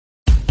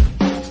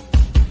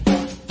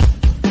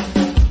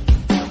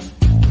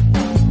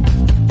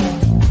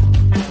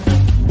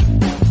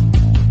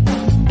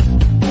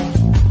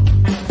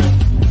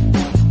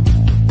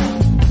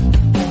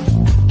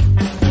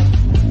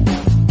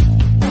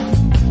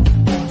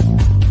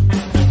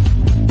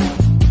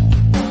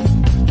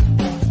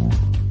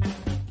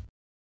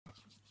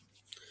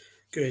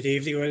Good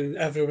evening,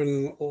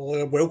 everyone.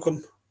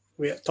 Welcome.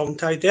 We're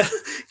tongue-tied there.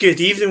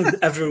 Good evening,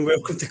 everyone.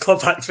 Welcome to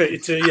Club at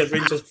 22, your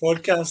Rangers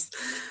podcast.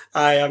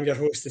 I am your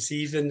host this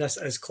evening. This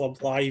is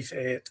Club Live.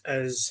 It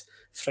is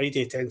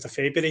Friday, 10th of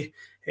February.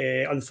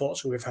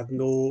 Unfortunately, we've had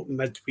no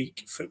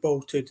midweek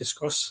football to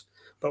discuss,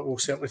 but we'll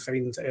certainly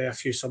find a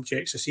few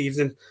subjects this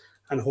evening,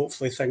 and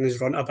hopefully things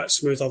run a bit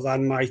smoother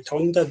than my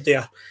tongue did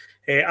there.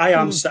 I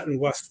am sitting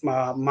with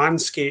my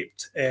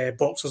Manscaped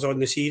boxers on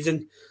this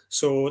evening,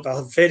 so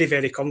they're very,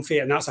 very comfy,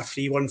 and that's a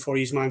free one for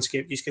you,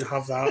 Manscaped. You can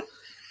have that.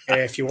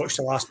 If you watched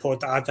the last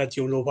pod that I did,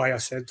 you'll know why I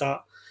said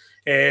that.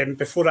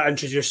 Before I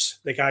introduce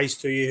the guys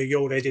to you who you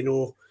already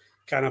know,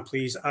 can I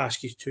please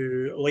ask you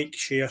to like,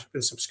 share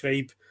and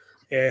subscribe?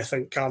 I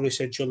think Carney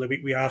said during the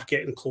week we are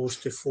getting close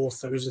to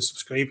 4,000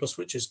 subscribers,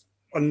 which is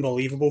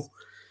unbelievable.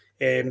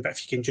 But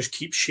if you can just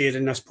keep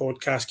sharing this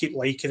podcast, keep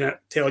liking it,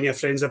 telling your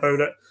friends about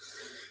it,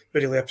 we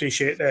really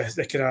appreciate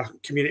the kind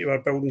of community we're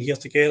building here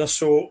together.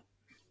 So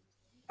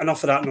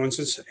enough of that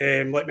nonsense.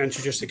 Let me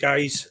introduce the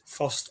guys.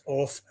 First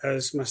off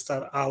is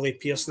Mr. Ali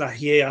Pearson. I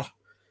hear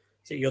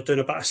that you're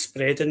doing a bit of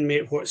spreading,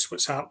 mate.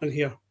 What's happening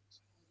here?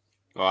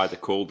 Oh, I had a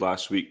cold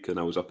last week and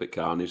I was up at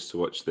Carney's to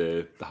watch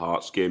the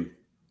Hearts game.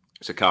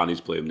 So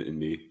Carney's blaming it on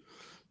me.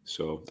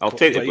 So I'll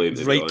take the blame.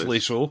 Rightly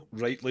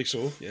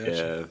so.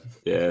 Yes.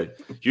 Yeah.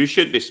 You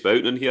should be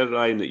spouting in here,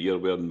 Ryan, that you're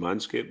wearing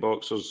Manscaped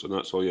boxers and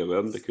that's all you're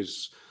wearing,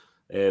 because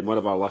one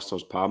of our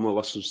listeners, Pamela,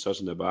 listens to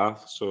us in the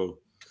bath. So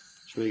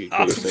it's really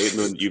quite exciting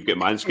when you've got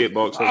Manscaped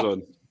boxers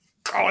on.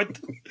 God.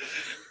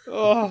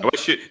 Oh.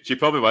 She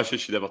probably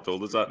wishes she never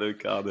told us that now,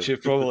 Carney. She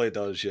probably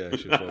does, yeah.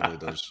 She probably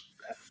does.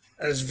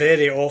 As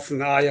very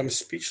often I am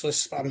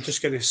speechless, but I'm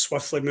just going to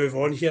swiftly move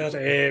on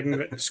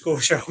here.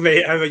 Scotia,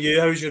 mate, how are you?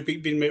 How's your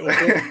week been, mate?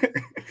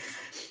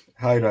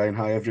 Hi, Ryan.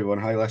 Hi, everyone.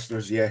 Hi,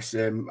 listeners. Yes,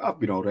 I've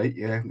been all right,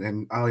 yeah.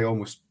 Ali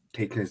almost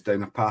taking us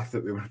down a path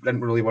that we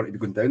didn't really want to be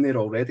going down there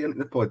already into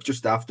the pod.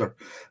 Just after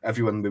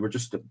everyone, we were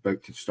just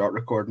about to start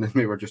recording and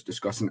we were just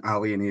discussing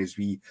Ali and his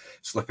wee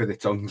slip of the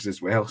tongues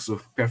as well. So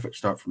perfect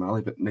start from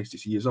Ali, but nice to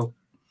see you all.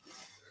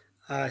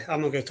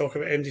 I'm not going to talk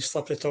about MD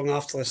slip of the tongue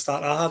after the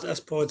start I had at this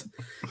pod.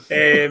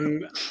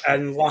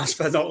 And last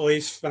but not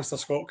least, Mr.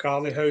 Scott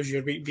Carney, how's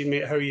your week been,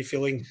 mate? How are you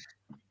feeling?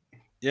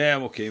 Yeah,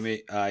 I'm okay,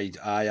 mate. I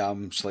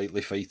am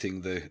slightly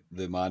fighting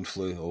the man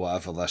flu or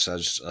whatever this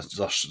is.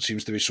 There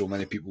seems to be so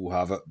many people who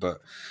have it, but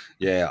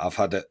yeah, I've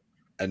had it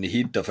in the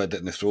head, I've had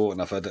it in the throat,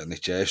 and I've had it in the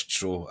chest.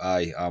 So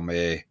I'm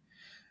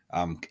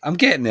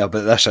getting there,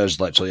 but this is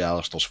literally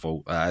Alistair's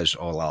fault. It is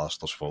all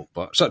Alistair's fault.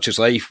 But such is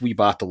life. We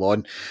battle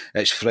on.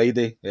 It's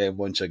Friday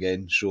once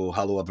again. So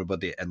hello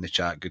everybody in the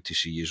chat. Good to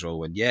see you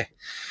all. And yeah,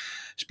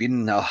 it's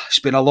been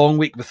a long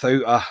week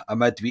without a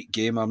midweek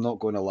game. I'm not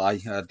going to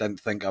lie. I didn't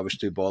think I was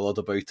too bothered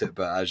about it,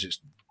 but as it's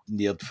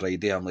neared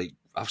Friday, I'm like,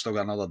 I've still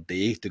got another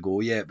day to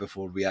go yet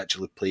before we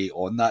actually play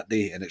on that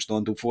day, and it's not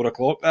until 4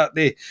 o'clock that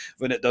day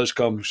when it does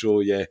come. So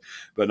yeah,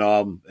 but no,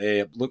 I'm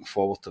looking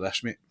forward to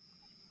this, mate.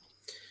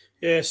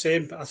 Yeah,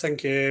 same. I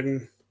think,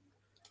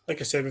 like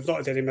I said, we've not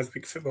had any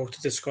midweek football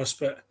to discuss,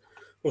 but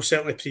we'll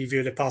certainly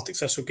preview the Partick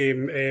Thistle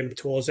game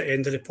towards the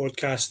end of the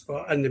podcast.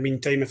 But in the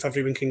meantime, if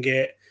everyone can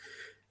get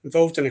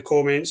involved in the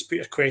comments, put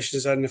your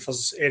questions in. If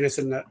there's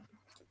anything that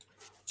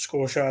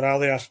Scotia or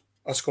Ali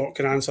or Scott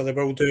can answer, they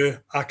will do.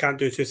 I can't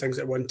do two things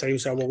at one time,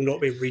 so I will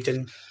not be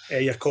reading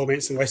your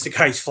comments unless the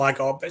guys flag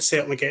up, but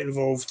certainly get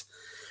involved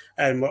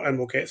and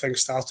we'll get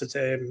things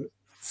started.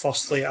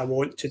 Firstly, I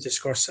want to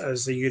discuss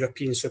is the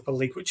European Super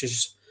League, which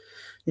is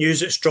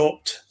news that's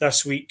dropped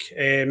this week.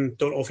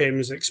 Don't know if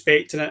anyone's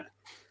expecting it.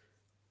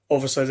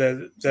 Obviously,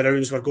 the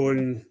rounds were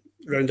going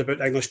round about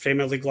the English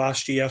Premier League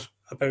last year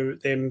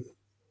about them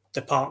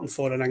departing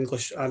for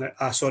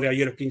a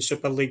European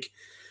Super League.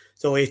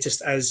 The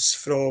latest is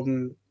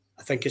from,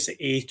 I think it's the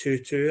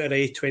A22 or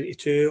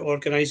A22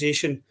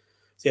 organisation.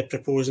 They're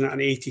proposing an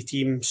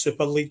 80-team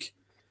Super League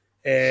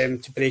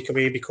to break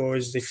away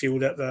because they feel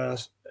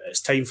that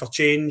it's time for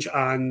change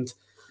and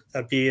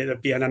there'd be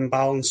an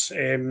imbalance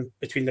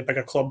between the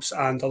bigger clubs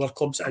and other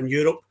clubs in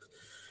Europe.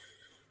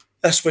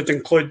 This would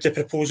include, the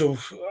proposal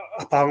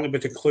apparently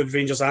would include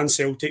Rangers and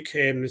Celtic,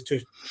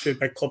 the two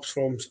big clubs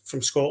from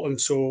Scotland.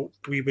 So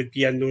we would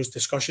be in those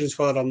discussions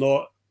whether or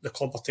not the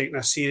club are taking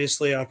this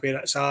seriously or where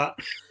it's at.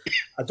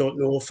 I don't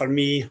know. For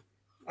me,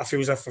 I feel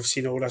as if I've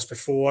seen all this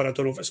before. I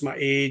don't know if it's my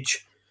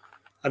age.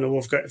 I know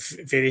we've got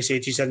various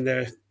ages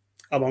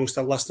amongst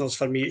the listeners.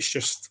 For me, it's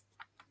just,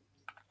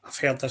 I've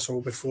heard this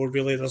all before,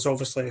 really. There's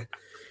obviously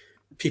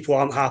people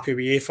aren't happy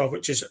with UEFA,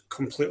 which is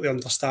completely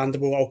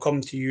understandable. I'll come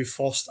to you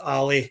first,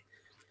 Ali.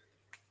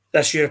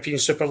 This European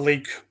Super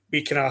League,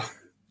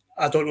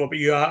 I don't know about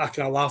you, I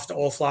kind of laughed it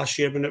off last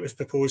year when it was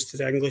proposed to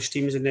the English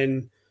teams, and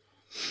then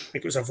I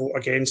think it was a vote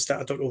against it.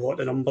 I don't know what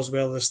the numbers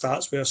were, the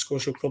stats were.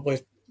 Scotia will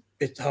probably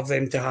have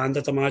them to hand,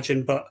 I'd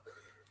imagine. But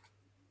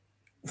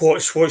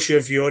what's your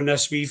view on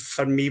this? We've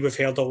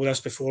heard all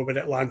this before with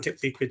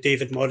Atlantic League, with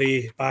David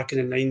Murray back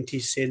in the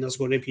 90s saying there's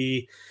going to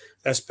be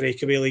this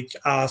breakaway league.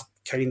 I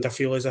kind of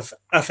feel as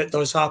if it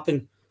does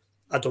happen,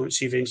 I don't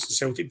see Rangers and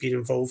Celtic being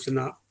involved in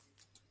that.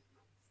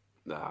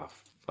 Nah,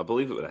 I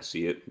believe it when I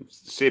see it.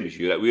 It's the same as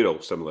you. We're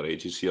all similar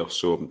ages here,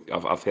 so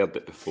I've heard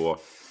it before.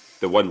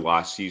 The one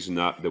last season,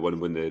 the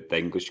one when the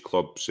English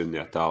clubs and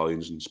the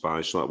Italians and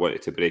Spanish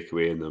wanted to break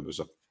away, and there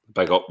was a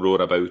big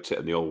uproar about it,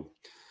 and they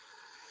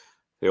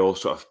all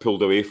sort of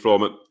pulled away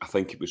from it. I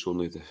think it was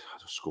only the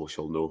Scottish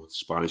will know,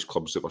 Spanish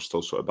clubs that were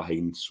still sort of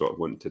behind, sort of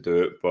wanting to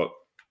do it. But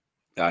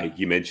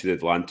you mentioned the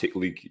Atlantic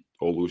League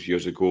all those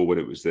years ago when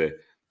it was the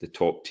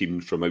top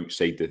teams from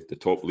outside the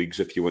top leagues,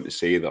 if you want to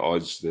say, that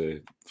us,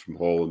 from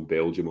Holland,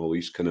 Belgium, all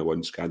these kind of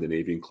one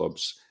Scandinavian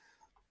clubs.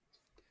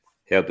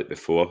 Heard it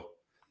before.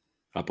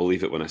 I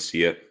believe it when I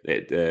see it.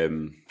 It's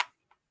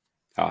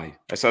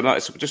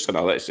just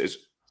another.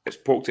 It's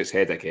poked its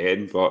head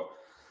again. But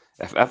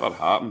if it ever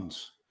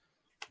happens,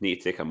 I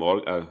need to take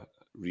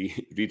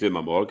redo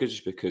my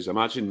mortgage, because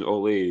imagine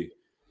all the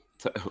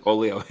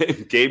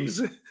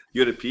games,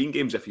 European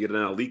games, if you're in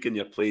a league and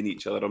you're playing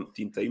each other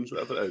umpteen times,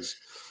 whatever it is.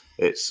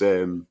 It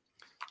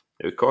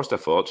would cost a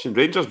fortune.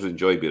 Rangers would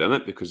enjoy being in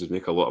it because they'd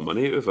make a lot of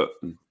money out of it,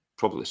 and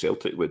probably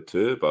Celtic would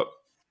too. But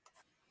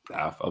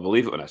I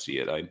believe it when I see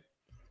it.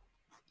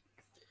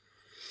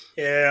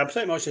 Yeah, I'm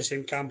pretty much the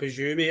same camp as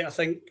you, mate. I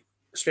think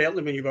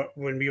certainly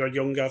when we were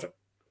younger,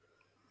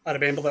 I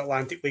remember the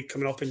Atlantic League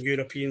coming up in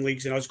European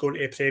leagues and us going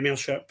to a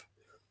Premiership.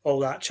 All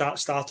that chat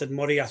started.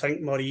 I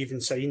think Murray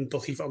even signed,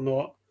 believe it or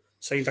not,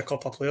 a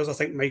couple of players. I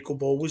think Michael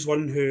Ball was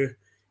one who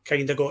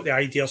kind of got the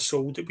idea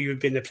sold that we would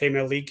be in the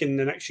Premier League in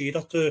the next year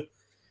or two.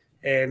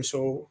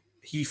 So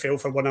he fell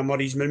for one of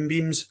Murray's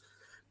moonbeams.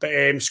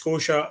 But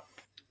Scotia,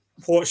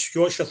 what's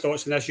your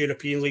thoughts on this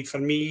European League? For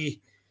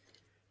me,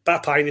 bit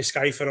of pie in the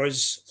sky for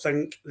us. I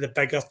think the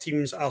bigger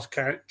teams are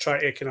trying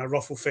to kind of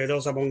ruffle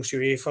feathers amongst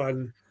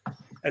UEFA,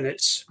 and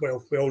it's,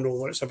 well, we all know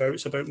what it's about.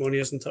 It's about money,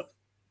 isn't it?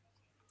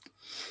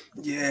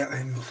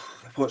 Yeah,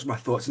 what's my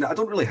thoughts? And I'm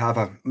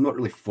not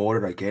really for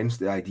or against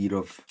the idea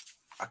of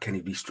a kind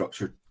of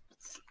restructured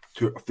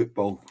tour of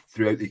football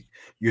throughout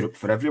Europe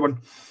for everyone,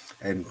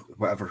 and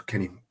whatever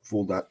kind of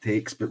fold that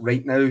takes. But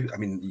right now, I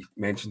mean, you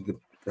mentioned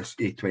this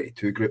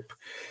A22 group,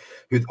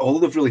 who all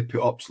they've really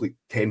put up is like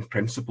 10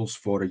 principles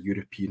for a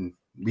European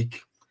league,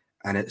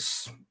 and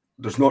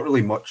there's not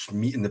really much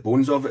meat in the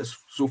bones of it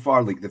so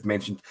far. Like they've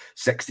mentioned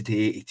 60 to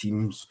 80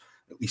 teams,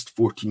 at least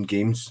 14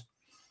 games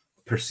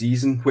per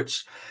season,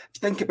 which, if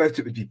you think about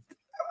it,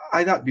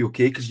 that'd be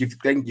okay, because you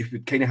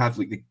would kind of have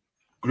like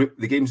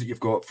the games that you've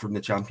got from the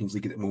Champions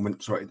League at the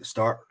moment, sort of at the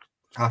start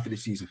half of the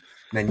season,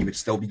 and then you would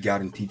still be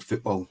guaranteed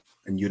football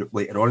in Europe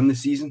later on in the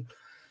season.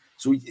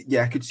 So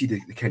yeah, I could see the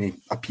kind of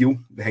appeal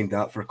behind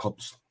that for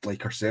clubs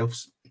like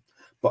ourselves.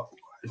 But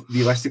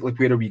realistically,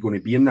 where are we going to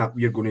be in that?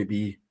 We are going to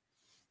be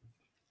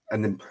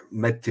in the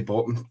mid to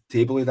bottom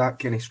table of that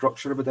kind of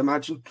structure, I would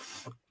imagine.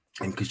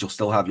 And because you'll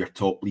still have your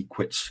top league,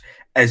 which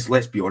is,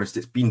 let's be honest,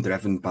 it's been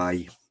driven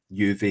by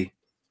Juve,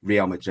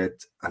 Real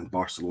Madrid and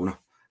Barcelona.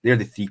 They're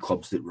the three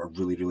clubs that were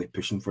really, really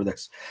pushing for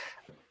this.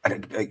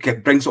 And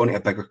it brings on to a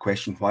bigger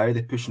question. Why are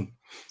they pushing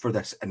for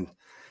this? And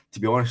to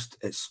be honest,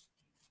 it's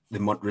the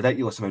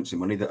ridiculous amounts of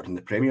money that are in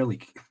the Premier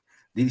League.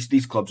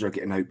 These clubs are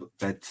getting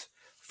outbid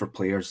for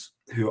players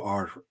who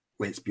are,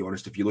 let's be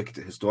honest, if you look at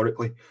it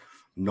historically,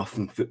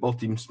 nothing football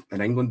teams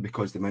in England,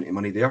 because the amount of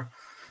money there.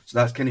 So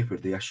that's kind of where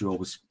the issue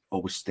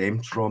always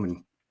stems from,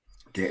 and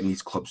getting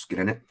these clubs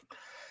getting in it.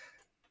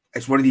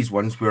 It's one of these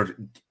ones where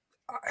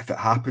if it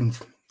happened,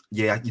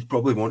 yeah, you'd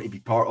probably want to be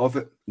part of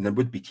it, and there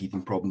would be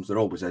teething problems. There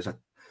always is. The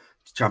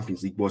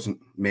Champions League wasn't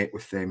met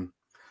with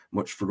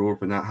much furore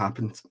when that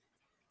happened.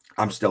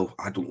 I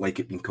don't like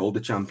it being called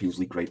the Champions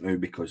League right now,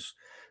 because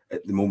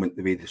at the moment,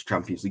 the way this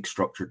Champions League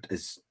structured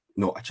is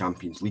not a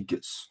Champions League.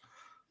 It's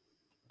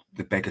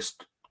the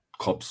biggest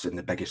clubs in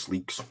the biggest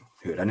leagues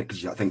who are in it,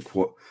 because I think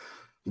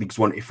Leagues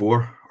 1 to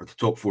 4, or the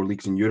top 4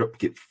 leagues in Europe,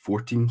 get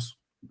 4 teams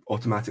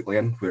automatically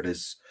in,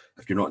 whereas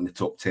if you're not in the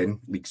top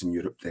 10 leagues in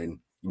Europe, then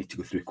you need to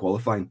go through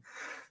qualifying.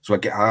 So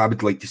I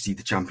would like to see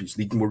the Champions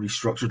League more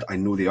restructured. I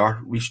know they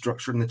are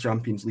restructuring the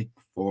Champions League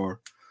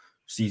for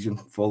season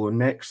following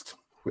next,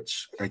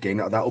 which again,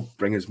 that'll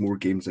bring us more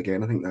games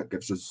again. I think that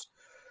gives us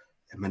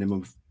a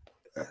minimum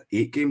of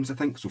 8 games, I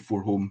think, so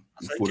 4 home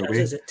and 4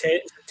 away. Is it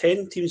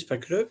 10 teams per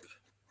group?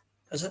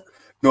 Is it?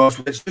 No,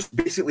 it's just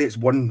basically it's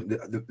one.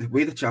 The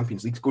way the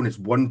Champions League's going is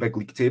one big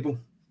league table,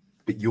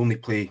 but you only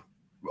play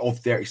all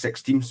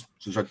 36 teams.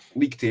 So there's a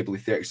league table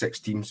of 36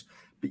 teams,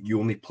 but you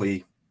only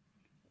play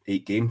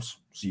 8 games.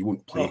 So you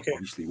won't play,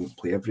 obviously, you won't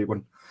play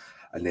everyone.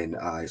 And then,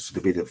 so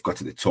the way they've got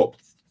to the top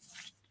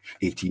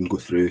 18 go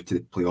through to the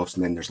playoffs,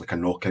 and then there's like a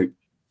knockout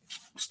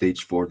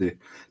stage for the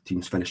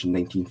teams finishing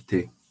 19th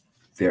to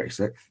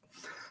 36th.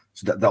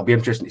 So that'll be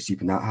interesting to see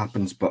when that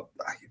happens. But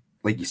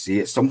like you say,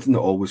 it's something that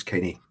always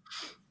kind of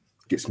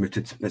gets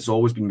mooted. It's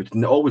always been mooted,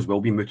 and it always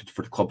will be mooted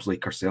for clubs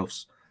like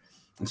ourselves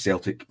and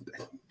Celtic.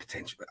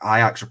 Potentially,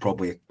 Ajax are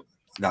probably at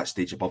that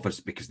stage above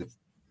us because they've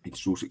been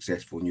so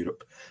successful in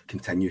Europe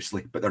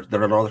continuously. But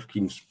there are other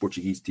teams,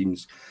 Portuguese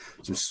teams,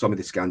 some of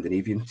the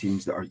Scandinavian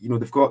teams that are,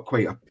 they've got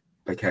quite a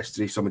big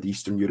history. Some of the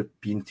Eastern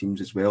European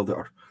teams as well that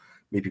are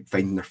maybe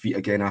finding their feet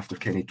again after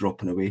kind of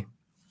dropping away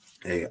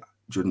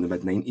during the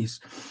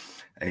mid-90s.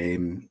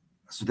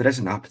 So there is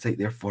an appetite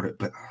there for it,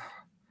 but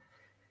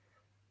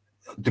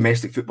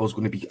domestic football is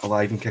going to be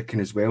alive and kicking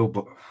as well.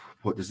 But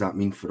what does that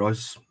mean for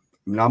us?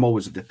 I mean, I'm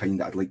always of the opinion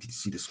that I'd like to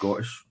see the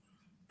Scottish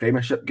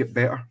Premiership get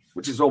better,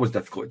 which is always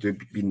difficult to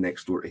do, being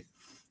next door to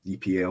the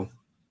EPL,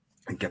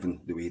 and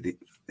given the way the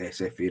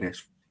SFA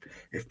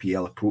and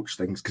FPL approach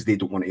things, because they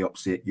don't want to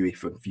upset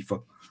UEFA and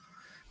FIFA,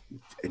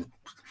 and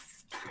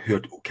who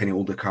are kind of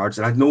older cards.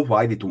 And I know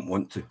why they don't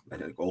want to,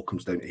 and it all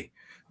comes down to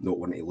not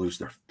wanting to lose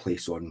their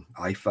place on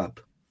IFAB,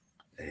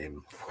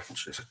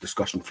 which is a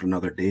discussion for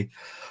another day.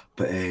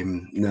 But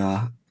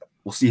nah,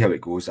 we'll see how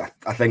it goes.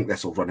 I think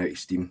this will run out of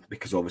steam,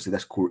 because obviously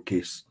this court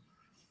case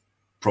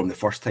from the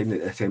first time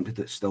that they attempted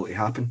it still to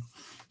happen.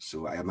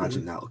 So I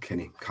imagine that'll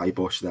kind of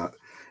kibosh that,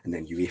 and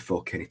then UEFA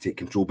will kind of take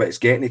control. But it's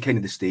getting to kind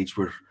of the stage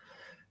where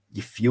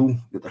you feel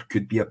that there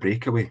could be a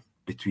breakaway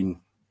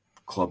between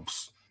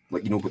clubs,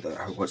 like, you know,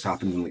 what's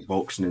happening in like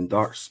boxing and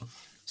darts,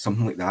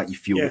 something like that. You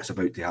feel it's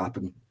about to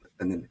happen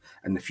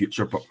in the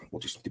future, but we'll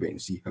just have to wait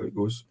and see how it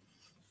goes.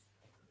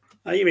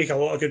 You make a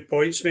lot of good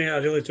points, mate. I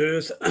really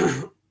do.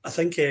 I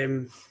think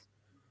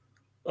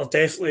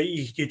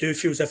definitely you do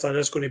feel as if there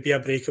is going to be a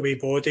breakaway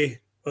body,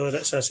 whether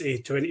it's this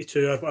A22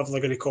 or whatever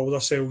they're going to call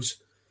themselves.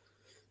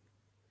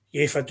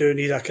 UEFA do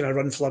need a kind of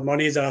run for their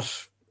money.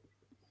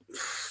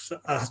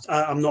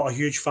 I'm not a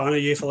huge fan of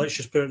UEFA, let's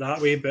just put it that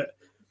way, but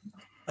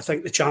I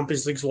think the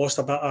Champions League's lost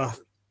a bit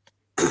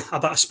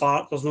of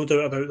spark. There's no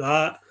doubt about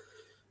that.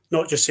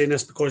 Not just saying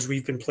this because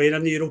we've been playing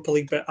in the Europa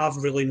League, but I've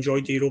really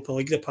enjoyed the Europa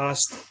League the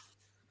past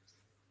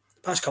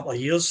couple of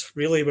years,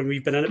 really, when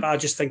we've been in it. But I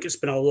just think it's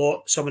been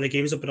some of the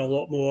games have been a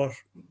lot more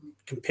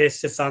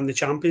competitive than the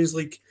Champions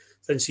League,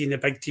 than seeing the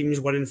big teams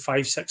winning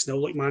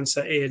 5-6-0 like Man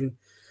City, and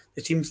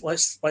the teams,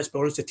 let's be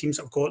honest, the teams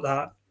that have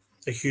got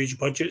the huge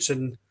budgets.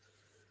 And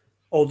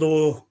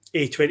although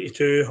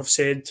A22 have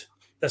said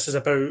this is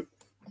about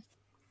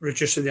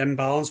reducing the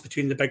imbalance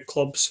between the big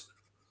clubs,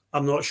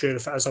 I'm not sure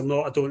if it is or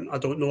not. I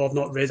don't know. I've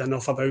not read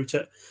enough about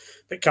it.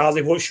 But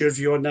Carly, what's your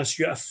view on this?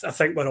 I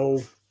think we're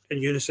all in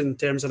unison in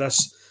terms of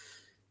this.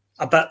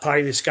 A bit pie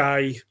in the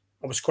sky.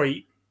 I was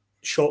quite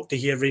shocked to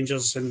hear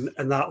Rangers and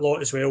that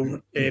lot as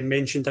well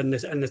mentioned in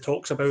the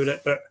talks about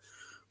it. But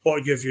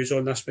what are your views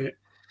on this, mate?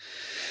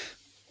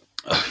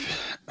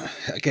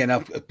 Again,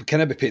 I've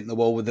kind of be painting the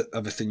wall with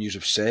everything you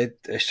have said.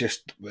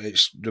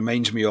 It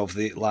reminds me of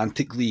the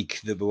Atlantic League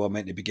that we were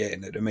meant to be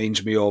getting. It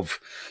reminds me of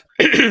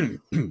the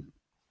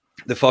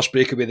first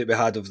breakaway that we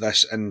had of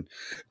this, and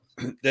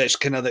it's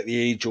kind of like the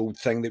age-old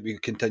thing that we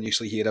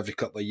continuously hear every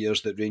couple of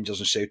years, that Rangers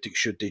and Celtic,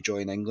 should they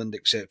join England,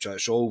 etc.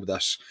 It's all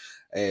this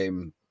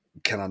kind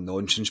of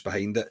nonsense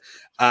behind it.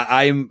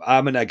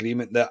 I'm in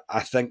agreement that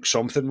I think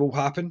something will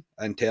happen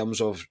in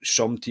terms of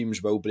some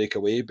teams will break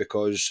away,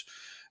 because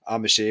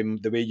I'm the same.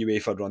 The way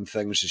UEFA run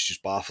things is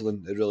just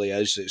baffling. It really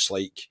is. It's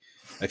like,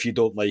 if you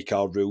don't like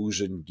our rules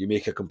and you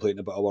make a complaint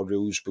about our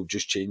rules, we'll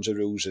just change the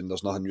rules, and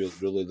there's nothing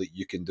really that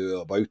you can do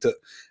about it.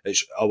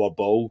 It's our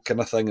ball kind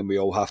of thing, and we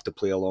all have to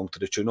play along to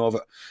the tune of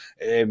it.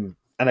 And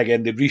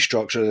again, the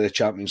restructure of the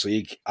Champions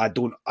League, I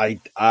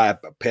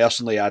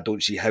personally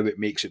don't see how it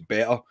makes it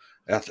better.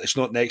 It's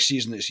not next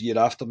season, it's year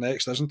after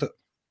next, isn't it,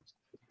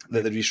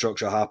 that the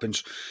restructure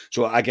happens?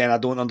 So again, I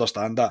don't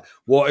understand that.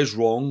 What is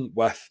wrong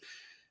with...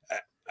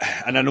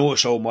 And I know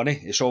it's all money,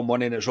 and it's all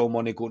money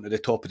going to the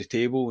top of the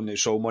table, and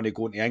it's all money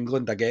going to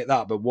England. I get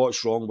that, but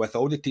what's wrong with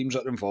all the teams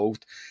that are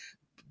involved?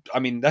 I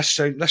mean, this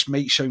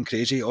might sound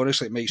crazy.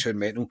 Honestly, it might sound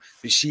mental.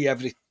 But see,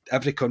 every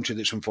country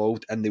that's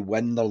involved and they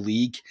win their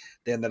league,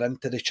 then they're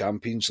into the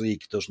Champions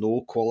League. There's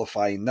no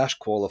qualifying this,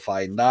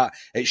 qualifying that.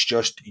 It's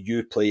just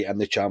you play in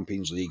the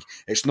Champions League.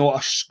 It's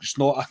not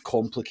a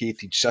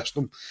complicated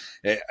system.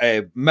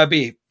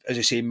 Maybe, as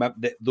I say,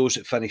 those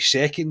that finish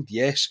second,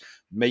 yes,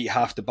 might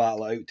have to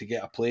battle it out to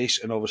get a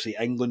place. And obviously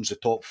England's the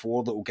top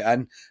four that will get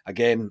in.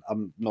 Again,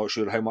 I'm not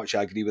sure how much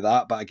I agree with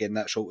that, but again,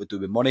 that's all to do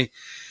with money.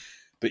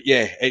 But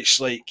yeah, it's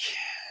like,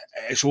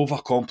 it's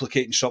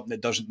overcomplicating something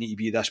that doesn't need to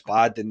be this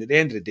bad. And at the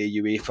end of the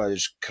day, UEFA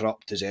is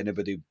corrupt as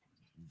anybody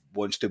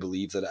wants to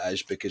believe that it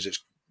is, because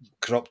it's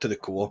corrupt to the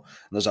core,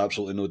 and there's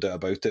absolutely no doubt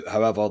about it.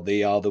 However,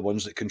 they are the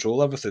ones that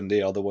control everything.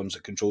 They are the ones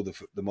that control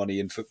the money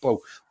in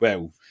football.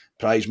 Well,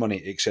 prize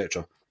money,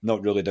 etc.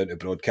 Not really down to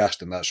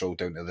broadcasting. That's all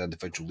down to the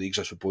individual leagues,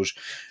 I suppose.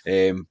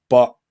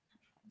 But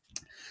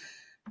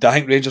do I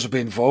think Rangers will be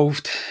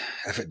involved?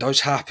 If it does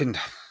happen,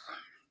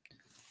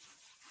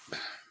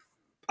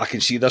 I can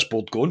see this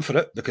board going for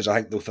it, because I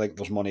think they'll think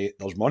there's money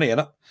in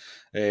it.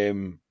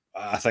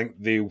 I think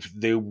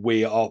they'll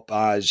weigh it up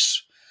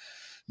as,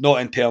 not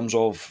in terms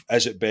of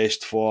is it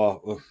best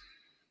for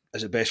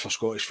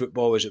Scottish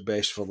football, is it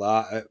best for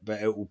that,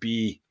 but it will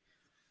be,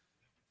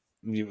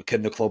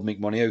 can the club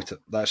make money out of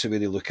it? That's the way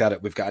they look at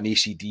it. We've got an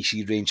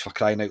AC/DC range, for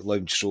crying out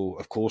loud, so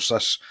of course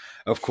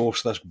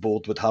this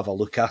board would have a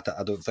look at it.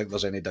 I don't think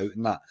there's any doubt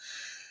in that.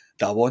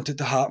 Do I want it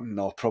to happen?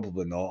 No,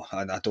 probably not.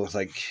 And I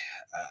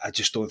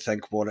just don't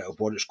think what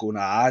it's going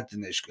to add,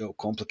 and it'll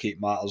complicate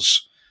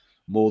matters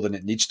more than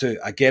it needs to.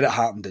 I get it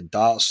happened in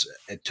darts.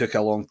 It took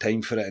a long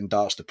time for it in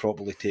darts to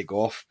properly take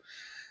off.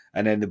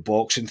 And then the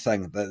boxing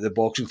thing, the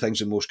boxing thing's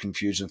the most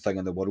confusing thing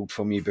in the world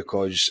for me,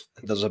 because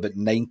there's about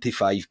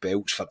 95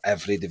 belts for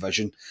every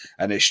division,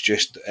 and it's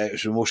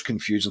the most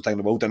confusing thing in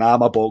the world. And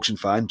I'm a boxing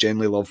fan,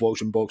 generally love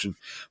watching boxing,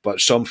 but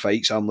some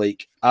fights I'm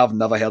like, I've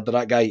never heard of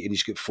that guy, and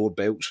he's got 4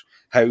 belts.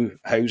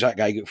 How's that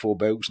guy got 4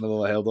 belts?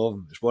 Never heard of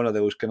him. It's one of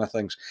those kind of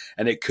things,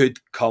 and it could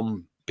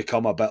become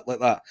a bit like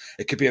that.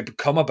 It could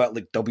become a bit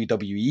like WWE.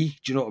 Do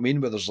you know what I mean?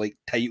 Where there's like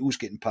titles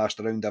getting passed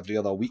around every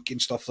other week and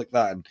stuff like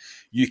that, and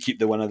you keep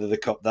the winner of the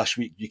cup this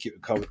week, you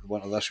keep the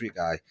winner this week,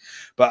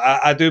 But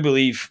I do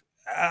believe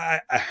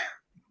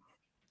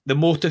the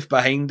motive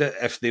behind it,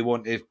 if they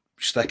want to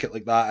stick it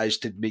like that, is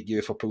to make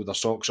UEFA pull their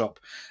socks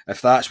up.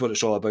 If that's what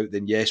it's all about,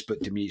 then yes.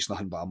 But to me, it's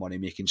nothing but a money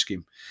making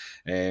scheme.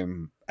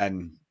 And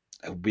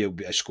we'll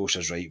be, as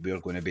Scotia's right, we're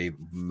going to be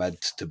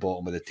mid to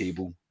bottom of the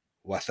table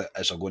with it.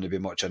 Is there going to be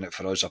much in it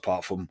for us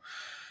apart from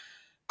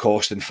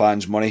costing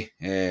fans money?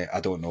 I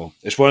don't know.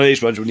 It's one of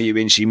these ones we need to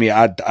wait and see. Me,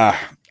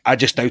 I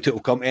just doubt it will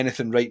come to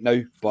anything right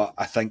now, but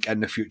I think in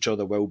the future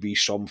there will be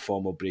some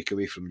form of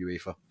breakaway from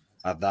UEFA.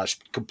 That's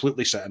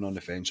completely sitting on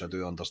the fence. I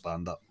do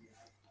understand that.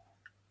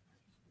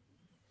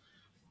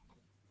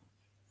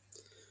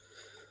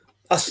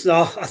 I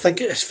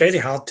think it's very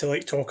hard to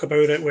talk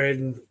about it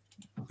when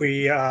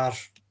we are.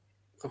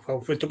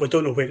 Well, we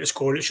don't know where it's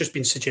going. It's just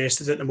been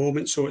suggested at the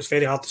moment, so it's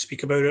very hard to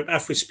speak about it.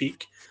 If we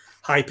speak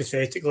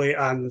hypothetically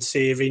and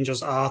say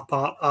Rangers are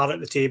at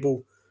the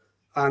table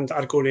and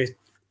are going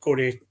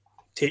to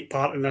take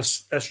part in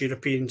this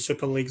European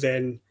Super League,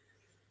 then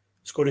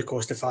it's going to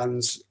cost the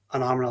fans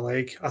an arm and a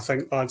leg. I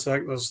think, lads. I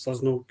think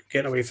there's no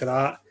getting away for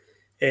that.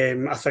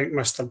 I think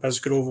Mr.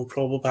 Bisgrove will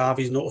probably have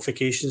his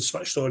notifications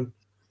switched on.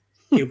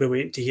 He'll be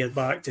waiting to hear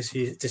back to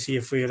see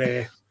if we're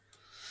going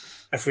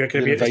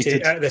to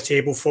be at the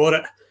table for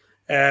it.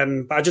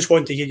 But I just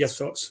want to hear your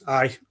thoughts.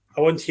 I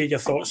want to hear your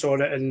thoughts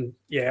on it. And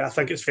yeah, I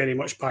think it's very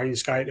much pie in the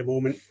sky at the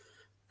moment.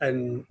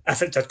 And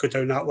if it did go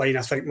down that line,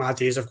 I think my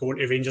days of going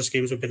to Rangers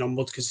games would be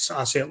numbered, because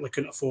I certainly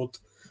couldn't afford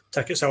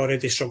tickets. I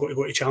already struggle to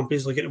go to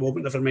Champions League at the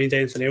moment, never mind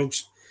anything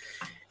else.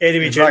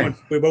 Anyway, gentlemen,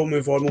 we will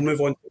move on. We'll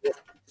move on.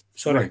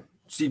 Sorry. Right.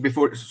 See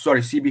before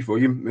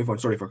you move on.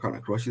 Sorry for cutting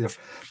across you there,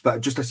 but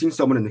just I seen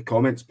someone in the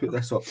comments put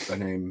this up,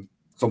 and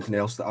something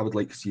else that I would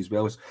like to see as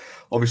well is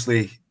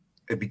obviously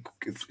it'd be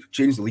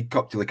change the League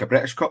Cup to like a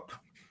British Cup.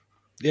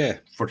 Yeah,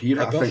 for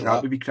here, I think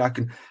that would be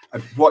cracking.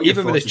 And what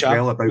even with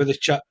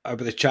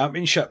the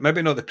Championship,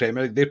 maybe not the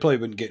Premier League, they probably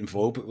wouldn't get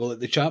involved, but well, at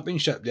the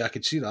Championship, yeah, I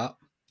could see that.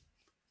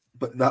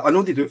 But I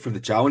know they do it for the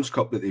Challenge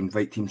Cup, that they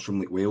invite teams from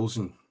like Wales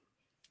and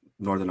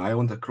Northern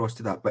Ireland across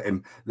to that. But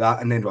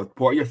that, and then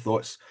what are your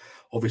thoughts?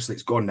 Obviously,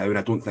 it's gone now, and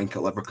I don't think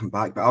it'll ever come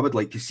back. But I would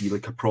like to see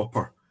like a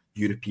proper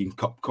European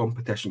Cup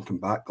competition come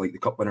back, like the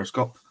Cup Winners'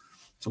 Cup,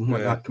 something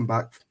like that come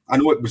back. I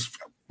know it was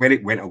when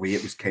it went away,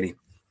 it was kind of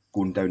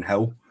going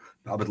downhill.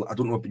 But I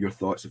don't know about your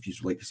thoughts if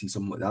you'd like to see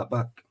something like that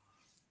back.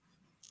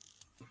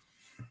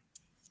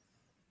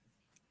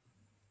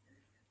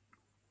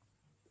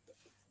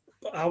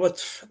 I would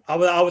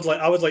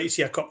like to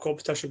see a cup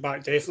competition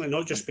back, definitely,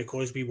 not just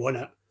because we won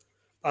it.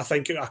 I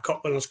think a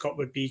Cup Winners' Cup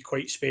would be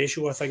quite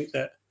special. I think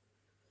that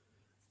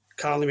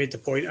Carly made the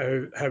point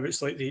how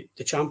it's like the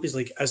Champions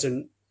League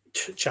isn't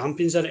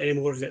champions in it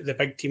anymore. The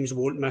big teams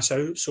won't miss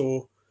out.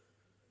 So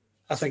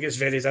I think it's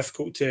very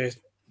difficult to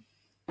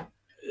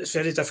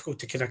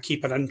kind of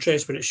keep an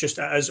interest when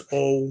it's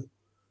all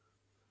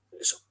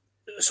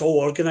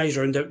organised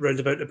round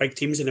about the big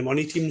teams and the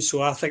money teams.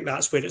 So I think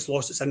that's where it's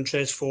lost its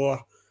interest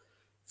for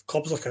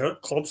clubs like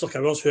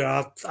ours, who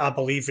I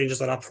believe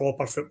Rangers are a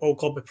proper football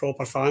club with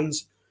proper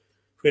fans.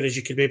 Whereas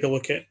you could maybe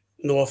look at,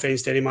 no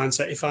offence to any Man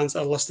City fans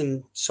that are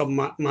listening, some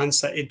Man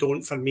City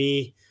don't, for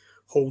me,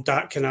 hold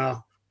that kind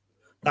of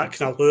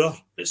lure.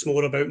 It's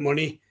more about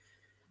money.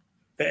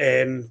 But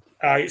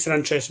it's an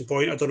interesting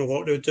point. I don't know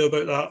what they would do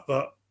about that,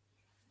 but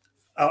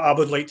I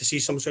would like to see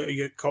some sort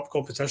of cup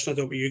competition. I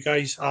don't know about you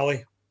guys,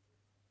 Ali.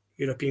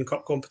 European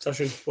Cup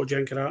competition. What do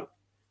you think of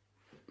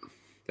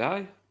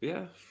that?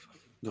 Yeah.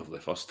 Not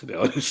really fussed, to be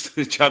honest.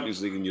 The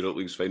Champions League and Europa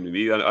League's fine with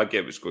me. I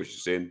get what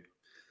Scotia's saying.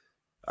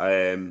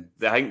 I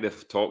think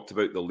they've talked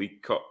about the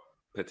League Cup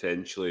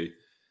potentially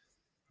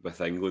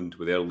with England,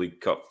 with their League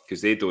Cup,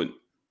 because they don't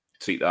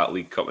treat that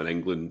League Cup in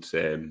England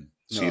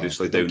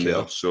seriously down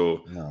there.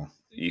 So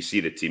you see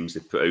the teams they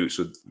put out,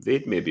 so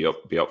they'd maybe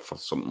be up for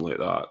something like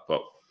that.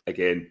 But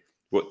again,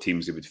 what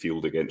teams they would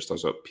field against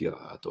us up here,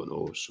 I don't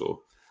know.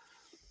 So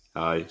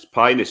it's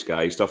pie in the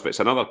sky stuff. It's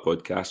another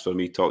podcast for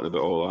me talking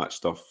about all that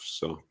stuff.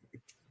 So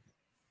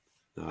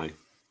aye.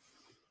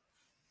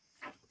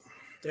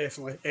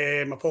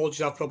 Definitely.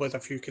 Apologies, I've probably had a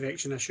few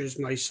connection issues.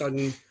 My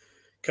son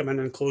came in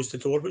and closed the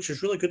door, which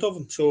was really good of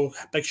him. So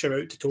big shout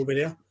out to Toby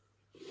there.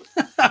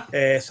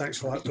 Thanks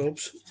for that,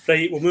 Tobes.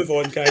 Right, we'll move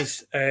on,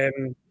 guys.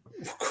 We'll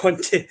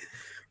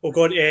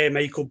go on to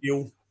Michael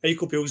Beale.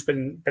 Michael Beale's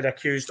been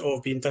accused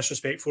of being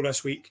disrespectful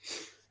this week.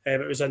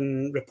 It was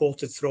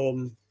reported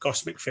from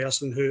Gus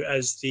McPherson, who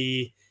is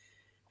the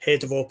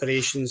head of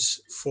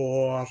operations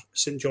for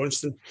St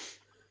Johnstone.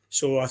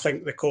 So I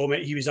think the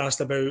comment, he was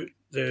asked about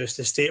the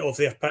state of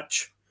their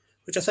pitch,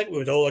 which I think we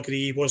would all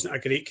agree wasn't a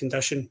great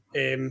condition.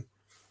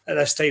 At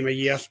this time of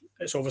year,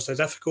 it's obviously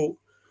difficult.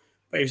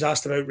 But he was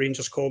asked about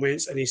Rangers'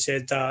 comments, and he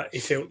said that he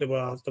felt they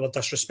were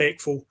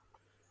disrespectful,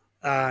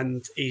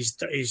 and he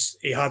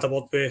had a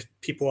word with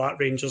people at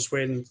Rangers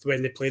when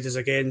they played us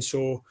again.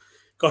 So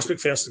Gus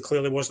McPherson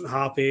clearly wasn't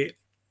happy.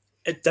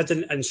 It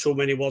didn't, in so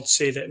many words,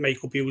 say that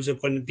Michael Beale was the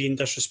one being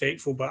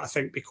disrespectful, but I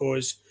think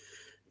because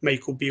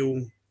Michael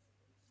Beale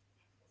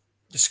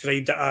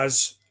described it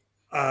as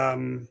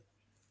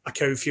a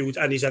cowfield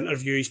in his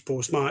interview, his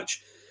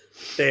post-match,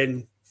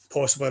 then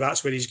possibly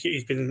that's where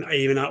he's been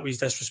aiming at with his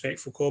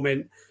disrespectful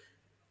comment.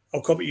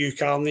 I'll come to you,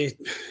 Carney.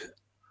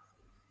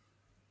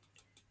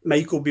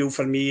 Michael Beale,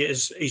 for me,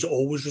 he's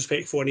always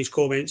respectful in his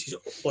comments. He's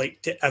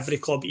like to every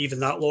club, even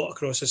that lot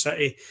across the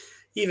city,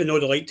 even though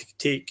they like to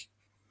take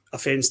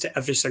offence to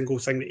every single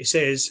thing that he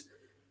says.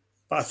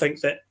 But I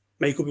think that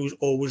Michael Beale's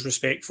always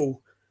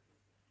respectful.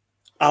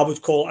 I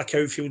would call it a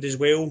cowfield as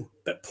well,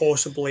 but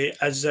possibly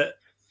is it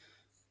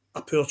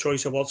a poor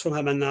choice of words from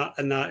him in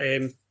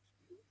that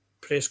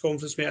press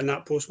conference, mate, in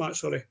that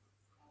post-match, sorry?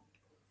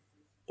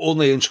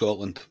 Only in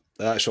Scotland.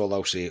 That's all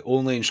I'll say.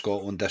 Only in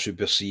Scotland this would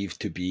be perceived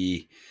to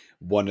be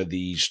one of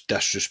these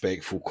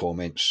disrespectful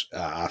comments.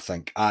 I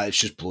think it's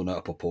just blown out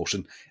of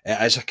proportion. It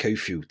is a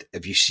cowfield.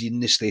 Have you seen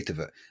the state of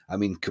it? I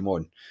mean, come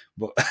on.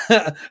 But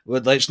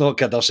let's not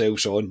kid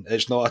ourselves on.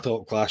 It's not a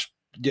top class.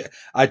 Yeah,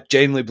 I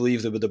genuinely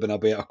believe there would have been a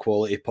better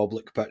quality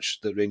public pitch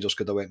that Rangers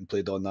could have went and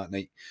played on that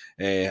night.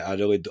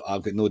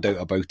 I've got no doubt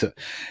about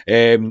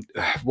it.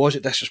 Was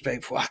it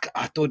disrespectful?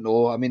 I don't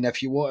know. I mean,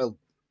 if you want to,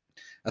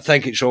 I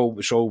think it's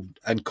all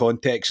in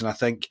context, and I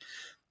think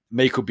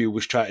Michael Beale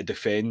was trying to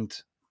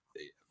defend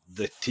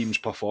the team's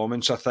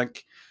performance, I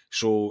think.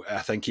 So I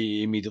think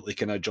he immediately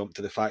kind of jumped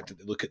to the fact that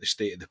they look at the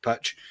state of the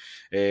pitch,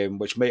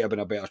 which might have been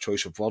a better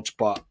choice of words.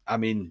 But, I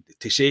mean,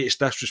 to say it's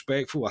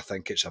disrespectful, I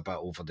think it's a bit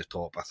over the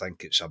top. I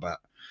think it's a bit,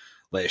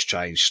 let's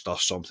try and stir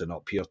something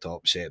up here to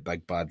upset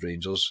big bad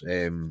Rangers.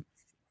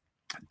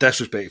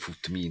 Disrespectful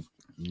to me,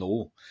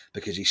 no,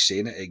 because he's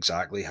saying it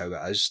exactly how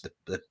it is.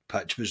 The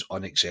pitch was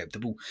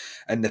unacceptable.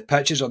 And the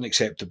pitch is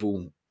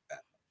unacceptable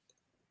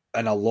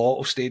in a lot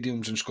of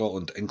stadiums in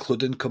Scotland,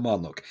 including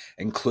Kilmarnock,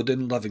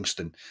 including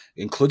Livingston,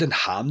 including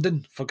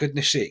Hampden, for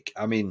goodness sake.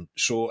 I mean,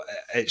 so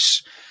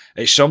it's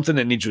something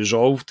that needs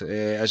resolved.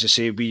 As I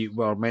say, we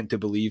were meant to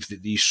believe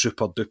that these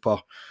super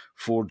duper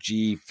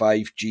 4G,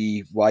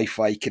 5G,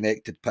 Wi-Fi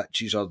connected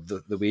pitches are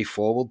the way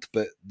forward,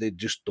 but they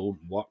just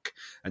don't work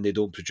and they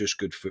don't produce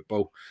good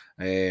football.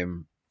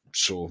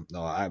 So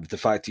no, the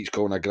fact he's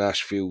calling a grass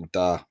field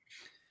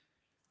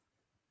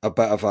a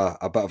bit of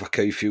a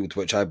cowfield,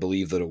 which I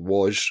believe that it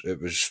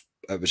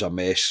was a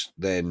mess,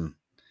 then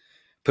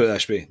put it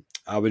this way,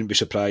 I wouldn't be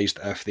surprised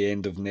if the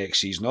end of next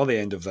season or the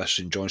end of this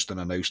St Johnstone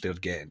announced they're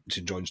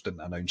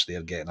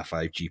getting a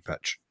 5G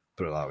pitch.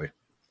 Put it that way.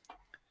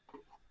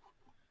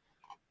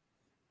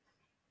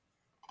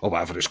 Or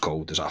whatever it's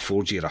called. Is it a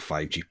 4G or a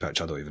 5G pitch?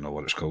 I don't even know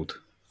what it's called.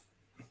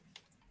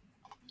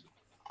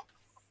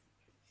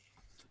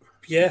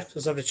 Yeah,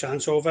 there's every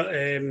chance of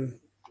it.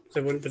 They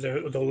wouldn't be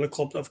the only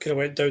club that have kind of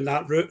went down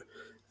that route.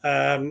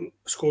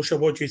 Scotia,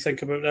 what do you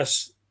think about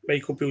this?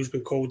 Michael Beale's been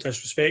called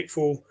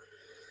disrespectful.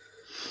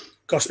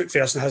 Gus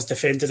McPherson has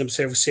defended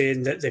himself,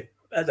 saying that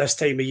at this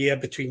time of year,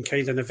 between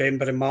kind of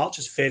November and March,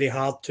 it's very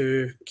hard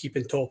to keep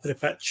on top of the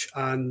pitch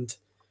and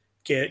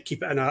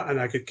keep it in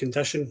a good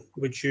condition.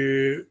 Would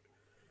you?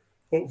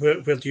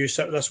 Where do you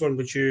sit with this one?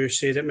 Would you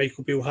say that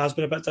Michael Beale has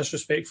been a bit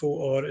disrespectful,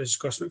 or is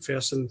Gus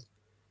McPherson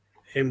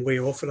way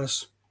off for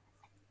us?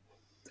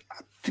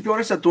 To be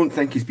honest, I don't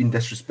think he's been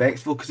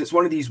disrespectful, because it's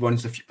one of these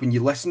ones, when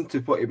you listen to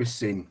what he was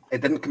saying,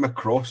 it didn't come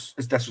across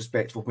as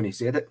disrespectful when he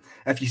said it.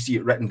 If you see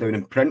it written down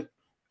in print,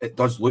 it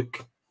does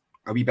look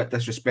a wee bit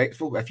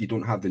disrespectful if you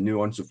don't have the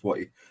nuance of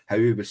how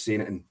he was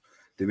saying it and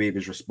the way he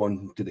was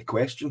responding to the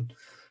question.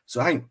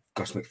 So I think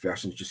Gus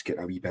McPherson's just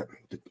getting a wee bit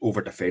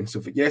over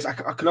defensive. Yes, I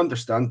can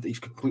understand that he's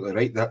completely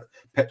right that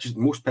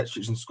most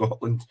pitches in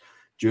Scotland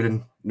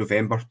during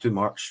November to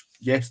March,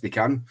 yes, they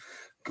can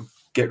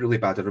get really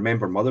bad. I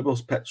remember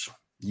Motherwell's pitch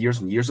years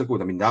and years ago.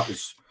 I mean, that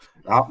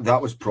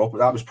was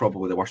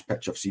probably the worst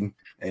pitch I've seen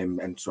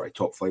in sort of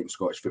top flight in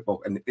Scottish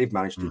football, and they've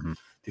managed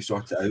to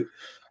sort it out.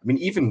 I mean,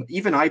 even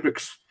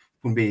Ibrox,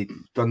 when we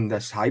done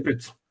this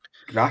hybrid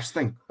grass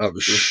thing, that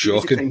was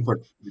shocking.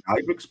 The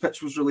Ibrox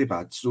pitch was really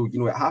bad. So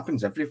it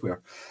happens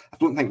everywhere. I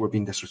don't think we're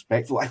being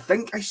disrespectful. I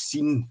think I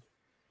seen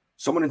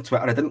someone on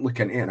Twitter, I didn't look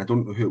into it, and I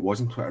don't know who it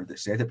was on Twitter that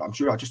said it, but I'm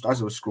sure as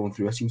I was scrolling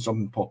through, I seen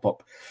something pop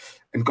up,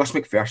 and Gus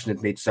McPherson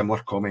had made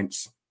similar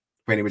comments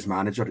when he was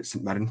manager at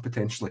St Mirren,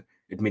 potentially.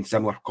 He'd made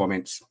similar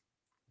comments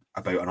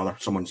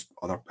about someone's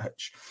other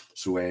pitch.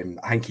 So I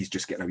think he's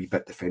just getting a wee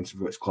bit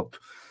defensive of his club.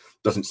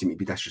 Doesn't seem to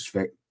be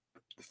disrespectful.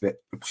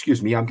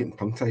 Excuse me, I'm getting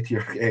tongue-tied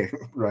here,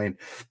 Ryan.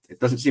 It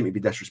doesn't seem to be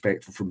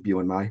disrespectful from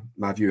Beale in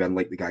my view, and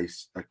like the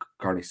guys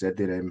Carney said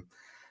there,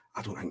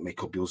 I don't think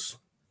Michael Beale's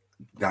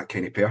that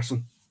kind of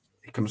person.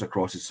 He comes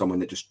across as someone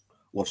that just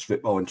loves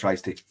football and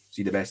tries to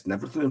see the best in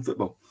everything in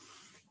football.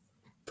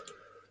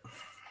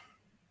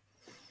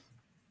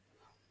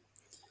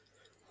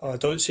 Oh,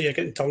 don't say you're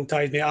getting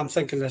tongue-tied, mate. I'm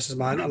thinking this is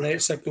my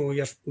internet signal.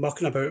 You're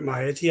mucking about in my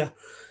head here.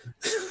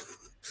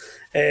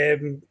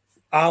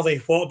 Ali,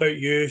 what about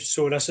you?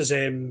 So this is...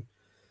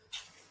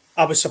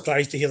 I was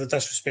surprised to hear the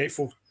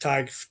disrespectful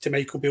tag to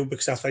Michael Beale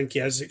because I think he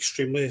is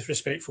extremely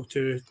respectful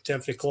to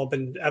every club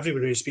and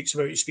everyone who he speaks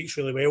about. He speaks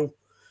really well.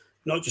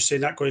 Not just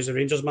saying that because he's the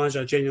Rangers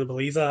manager. I genuinely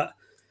believe that.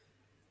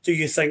 Do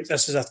you think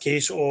this is a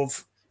case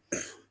of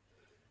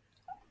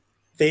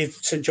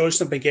St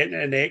Johnstone have been getting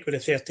it in the neck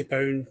with the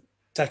 £30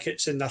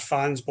 tickets and their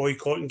fans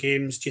boycotting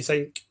games? Do you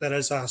think there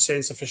is a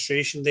sense of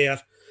frustration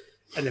there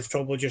and they've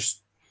probably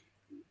just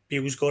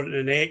Beale's got it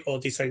in the neck, or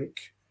do you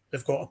think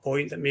they've got a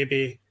point that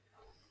maybe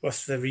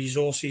with the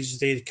resources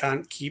they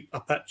can't keep a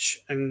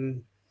pitch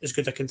in as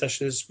good a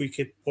condition as we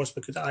could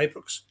possibly could at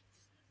Ibrox?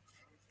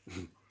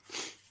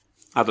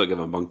 I don't give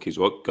a monkey's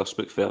what Gus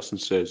McPherson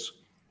says.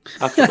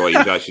 I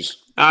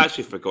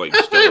actually forgot he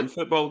was still in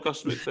football,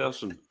 Gus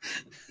McPherson.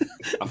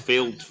 A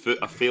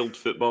failed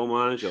football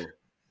manager.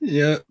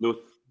 Yeah. No,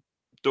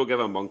 don't give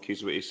a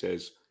monkey's what he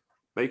says.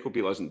 Michael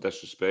Beale isn't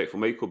disrespectful.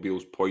 Michael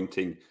Beale's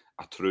pointing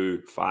a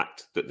true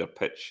fact that their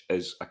pitch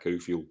is a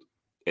cowfield.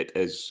 It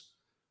is.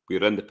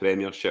 We're in the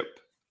Premiership.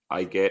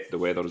 I get the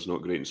weather is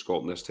not great in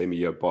Scotland this time of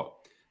year, but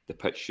the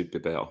pitch should be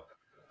better.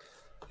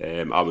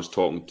 I was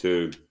talking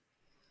to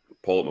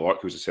Paul at my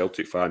work, who's a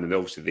Celtic fan, and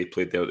obviously they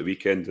played there at the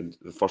weekend, and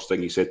the first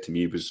thing he said to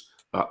me was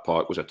that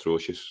park was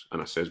atrocious.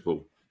 And I says,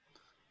 well,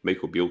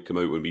 Michael Beale came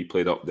out when we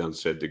played up there and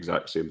said the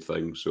exact same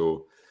thing.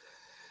 So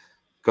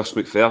Gus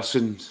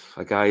McPherson,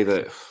 a guy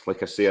that,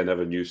 like I say, I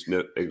never knew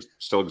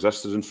still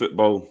existed in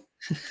football.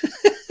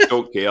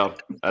 Don't care,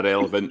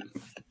 irrelevant.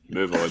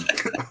 Move on.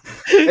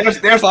 There's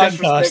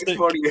fantastic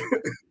for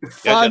you.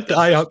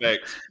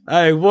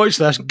 Hey, watch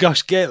this,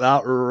 Gus. Get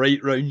that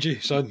right round you,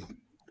 son.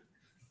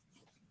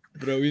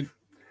 Brilliant.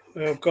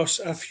 Well,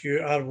 Gus, if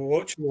you are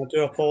watching, I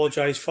do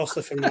apologise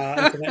firstly for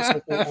my internet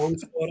signal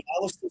and for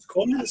Alistair's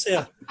comments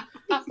there.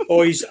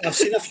 Boys, I've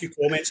seen a few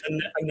comments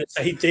in the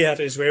side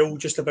there as well,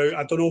 just about,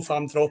 I don't know if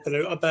I'm dropping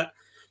out a bit.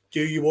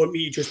 Do you want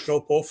me to just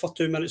drop off for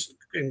 2 minutes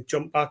and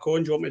jump back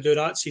on? Do you want me to do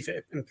that, see if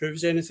it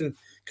improves anything?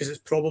 Because it's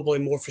probably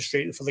more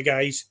frustrating for the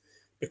guys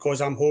because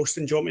I'm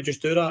hosting. Do you want me to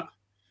just do that?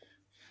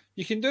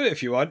 You can do it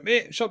if you want,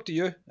 mate. It's up to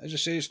you. As I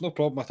say, it's no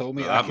problem at all,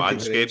 mate. That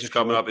Manscaped's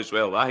coming up as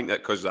well. I think that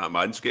because that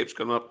Manscaped's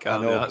coming up, I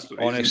know,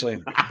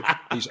 honestly.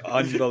 He's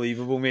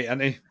unbelievable, mate, isn't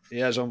he? He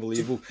is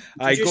unbelievable.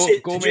 Did you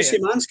say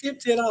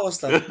Manscaped here,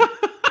 Alistair?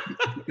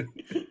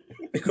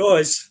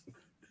 Because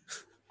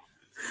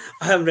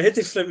I'm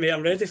ready for it, mate.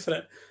 I'm ready for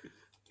it.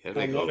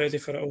 I'm not ready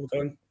for it. Hold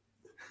on.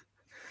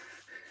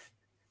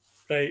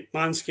 Right,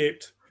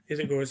 Manscaped.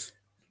 Here it goes.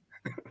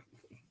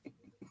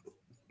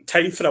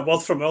 Time for a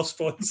word from our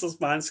sponsors,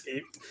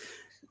 Manscaped.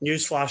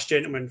 Newsflash,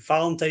 gentlemen.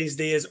 Valentine's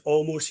Day is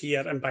almost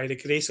here, and by the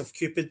grace of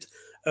Cupid,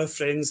 our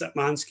friends at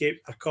Manscaped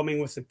are coming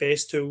with the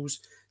best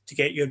tools to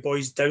get your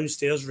boys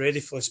downstairs ready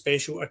for a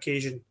special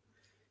occasion.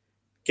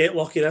 Get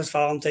lucky this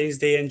Valentine's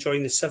Day and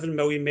join the 7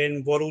 million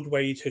men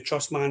worldwide who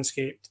trust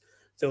Manscaped,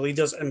 the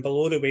leaders in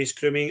below-the-waist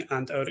grooming,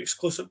 and our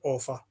exclusive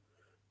offer.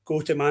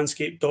 Go to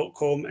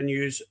manscaped.com and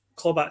use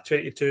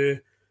CLUBAT22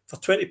 for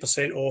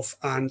 20% off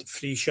and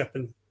free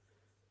shipping.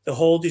 The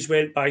holidays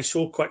went by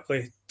so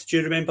quickly. Did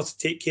you remember to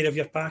take care of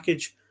your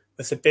package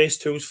with the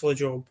best tools for the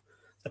job?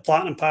 The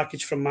Platinum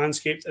package from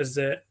Manscaped is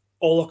the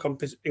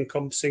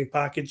all-encompassing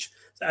package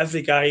that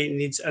every guy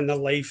needs in their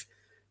life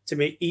to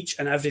make each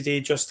and every day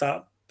just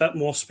that bit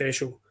more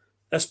special.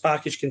 This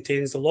package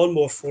contains the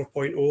Lawnmower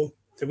 4.0,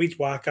 the Weed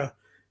Whacker,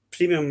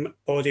 premium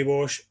body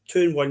wash,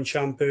 2-in-1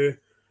 shampoo,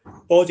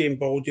 body and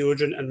ball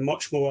deodorant, and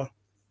much more.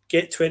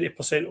 Get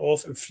 20%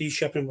 off and free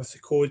shipping with the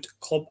code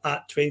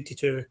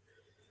CLUBAT22.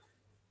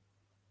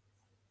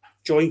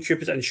 Join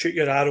Cupid and shoot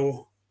your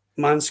arrow.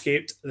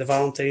 Manscaped, the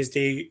Valentine's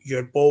Day,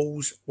 your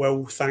balls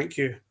will thank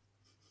you.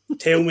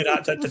 Tell me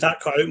that, did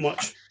that cut out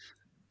much?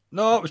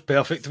 No, it was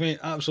perfect, mate.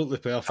 Absolutely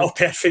perfect. Oh,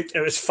 perfect.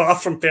 It was far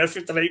from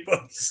perfect tonight,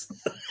 boys.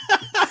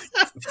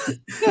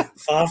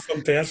 Far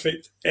from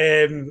perfect.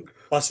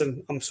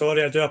 Listen, I'm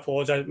sorry, I do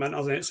apologise for my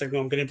internet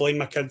signal. I'm going to blame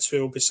my kids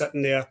who will be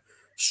sitting there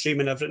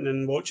streaming everything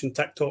and watching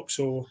TikTok,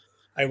 so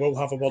I will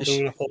have a word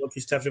and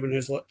apologies to everyone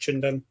who's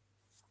tuned in.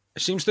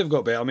 It seems to have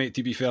got better, mate,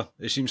 to be fair.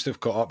 It seems to have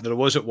caught up. There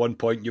was at one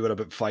point you were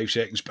about 5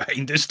 seconds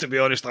behind us, to be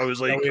honest. I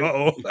was like,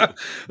 uh-oh. I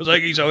was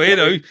like, he's away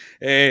now.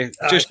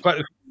 Just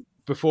quickly,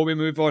 before we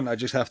move on, I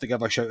just have to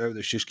give a shout out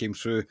that's just came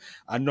through.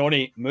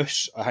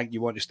 Anonymous, I think you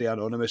want to stay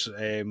anonymous.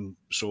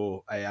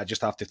 So I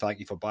just have to thank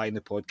you for buying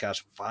the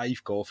podcast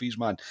 5 coffees,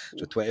 man.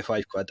 So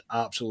 25 quid.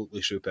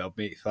 Absolutely superb,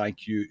 mate.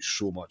 Thank you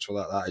so much for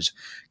that. That is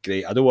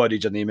great. I don't want to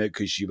read your name out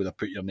because you would have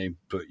put your name,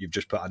 but you've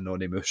just put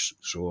Anonymous.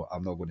 So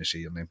I'm not going to say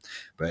your name.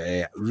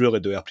 But really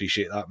do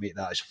appreciate that, mate.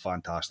 That is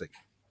fantastic.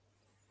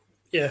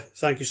 Yeah,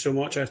 thank you so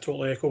much. I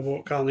totally echo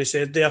what Carney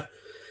said there.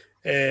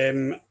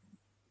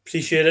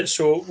 Appreciate it.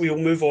 So we'll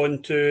move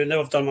on to,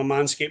 now I've done my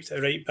Manscaped to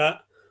the right bit.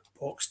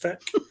 Box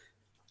tick.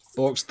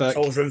 Box tick.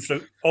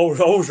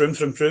 Always room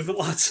for improvement,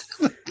 lads.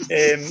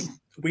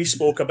 We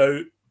spoke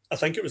about, I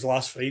think it was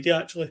last Friday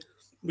actually,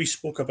 we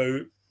spoke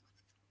about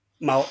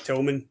Malik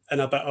Tillman in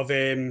a bit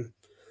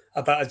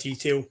of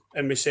detail,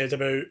 and we said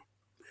about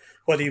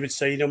whether you would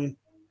sign him,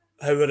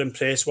 how we're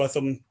impressed with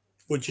him,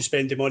 would you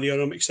spend the money on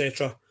him,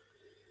 etc.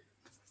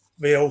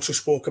 We also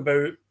spoke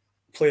about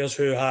players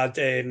who had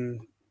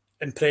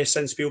impressed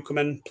since Beale come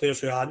in,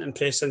 players who hadn't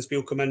impressed since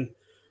Beale come in.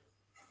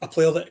 A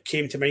player that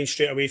came to mind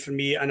straight away for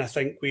me, and I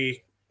think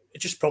it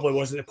just probably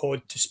wasn't the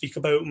pod to speak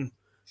about him,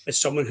 is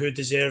someone who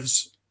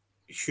deserves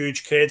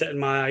huge credit in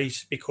my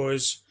eyes,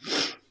 because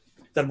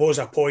there was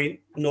a point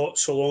not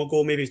so long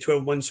ago, maybe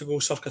 12 months ago,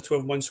 circa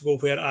 12 months ago,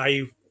 where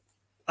I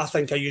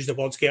think I used the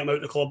words get him out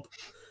of the club.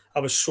 I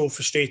was so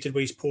frustrated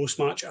with his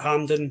post-match at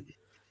Hampden.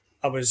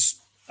 I was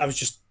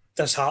just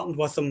disheartened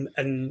with him,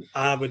 and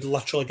I would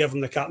literally give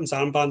him the captain's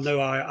armband now.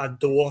 I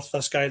adore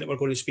this guy that we're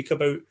going to speak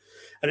about,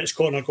 and it's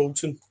Connor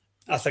Goldson.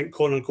 I think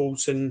Connor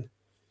Goldson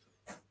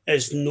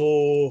is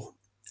no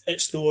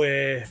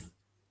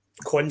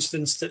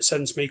coincidence that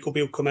since Michael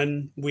Beale come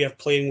in, we are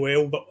playing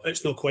well, but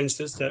it's no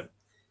coincidence that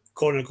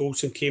Connor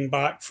Goldson came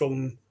back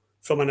from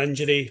an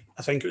injury.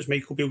 I think it was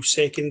Michael Beale's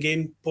second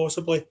game,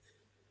 possibly.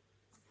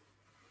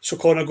 So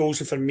Connor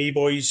Goldson, for me,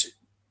 boys,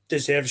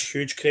 deserves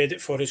huge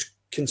credit for his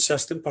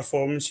consistent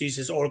performances,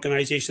 his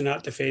organisation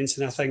at defence,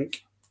 and I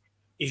think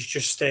he's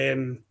just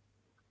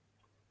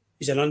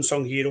he's an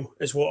unsung hero,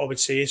 is what I would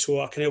say.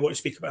 So I kind of want to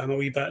speak about him a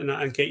wee bit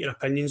and get your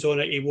opinions on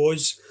it.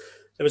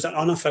 There was an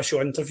unofficial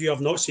interview.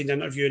 I've not seen the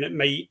interview, and it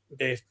might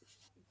be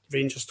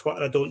Rangers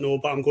Twitter, I don't know,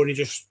 but I'm going to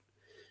just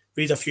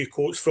read a few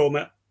quotes from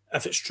it.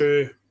 If it's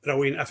true,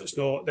 brilliant. If it's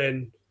not,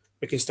 then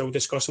we can still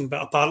discuss them.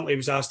 But apparently he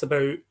was asked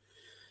about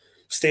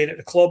staying at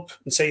the club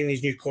and signing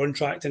his new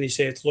contract, and he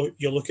said, look,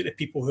 you look at the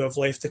people who have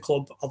left the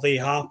club, are they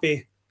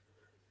happy?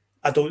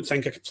 I don't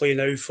think I could play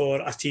now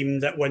for a team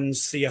that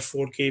wins 3 or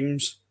 4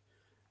 games.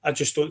 I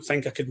just don't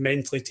think I could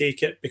mentally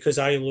take it, because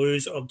I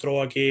lose or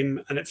draw a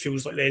game and it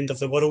feels like the end of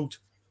the world.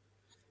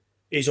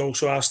 He's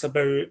also asked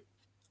about,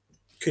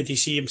 could he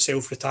see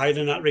himself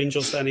retiring at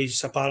Rangers, and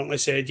he's apparently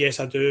said, yes,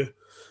 I do.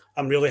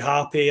 I'm really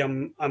happy.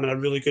 I'm in a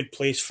really good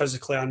place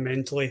physically and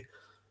mentally.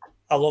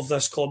 I love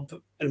this club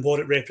and what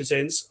it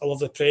represents. I love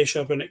the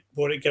pressure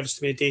what it gives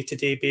to me a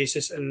day-to-day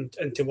basis and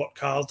to work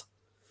hard.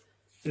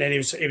 And then he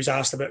was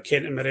asked about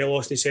Kent and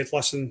Morelos, and he said,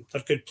 listen,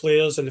 they're good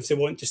players, and if they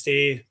want to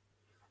stay,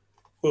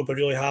 we'll be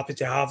really happy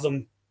to have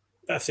them.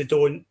 But if they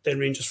don't, then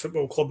Rangers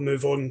Football Club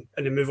move on,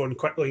 and they move on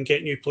quickly and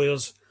get new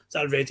players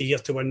that are ready here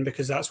to win,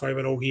 because that's why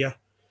we're all here.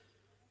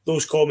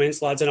 Those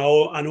comments, lads, and I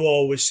know I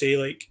always say,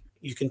 like,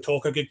 you can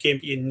talk a good game,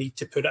 but you need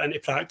to put it into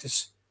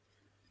practice.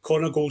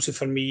 Connor Goldson,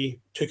 for me,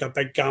 took a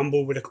big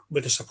gamble with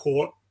the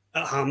support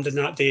at Hampden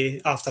that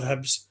day after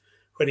Hibs,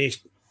 when he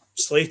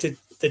slated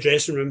the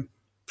dressing room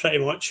pretty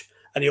much,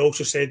 and he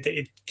also said that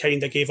he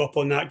kind of gave up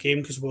on that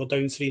game because we were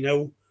down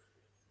 3-0.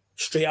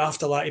 Straight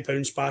after that, he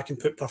bounced back and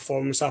put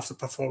performance after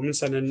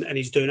performance in, and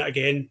he's doing it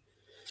again.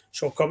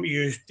 So I'll come to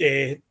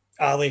you,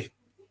 Ali.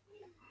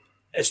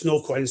 It's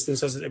no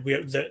coincidence, is it,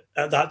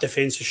 that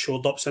defence has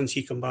showed up since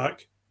he come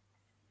back?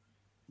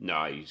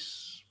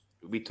 Nice.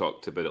 We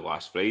talked about it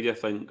last Friday, I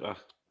think.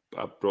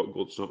 I brought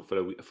Goldson up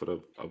for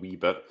a wee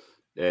bit.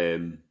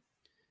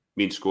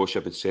 Me and Scotia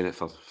have been saying it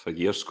for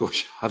years,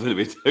 Scotia, haven't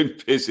we, down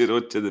Pacey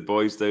Road to the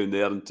boys down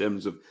there in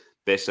terms of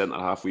best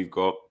centre-half we've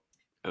got.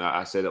 And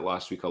I said it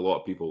last week, a lot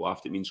of people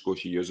laughed at me and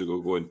Scotia years ago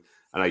going,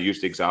 and I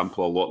used the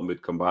example, a lot of them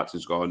would come back to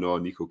us going, no,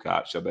 Nico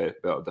Catch, a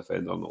better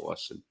defender on the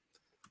list. And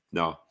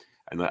no.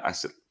 And I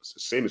said,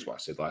 same as what I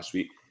said last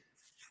week,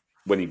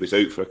 when he was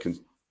out for a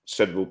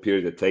considerable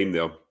period of time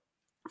there,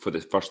 for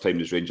the first time in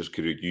his Rangers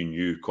career, you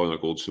knew Connor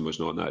Goldson was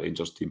not in that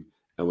Rangers team.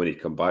 And when he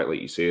come back,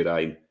 like you say,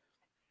 Ryan,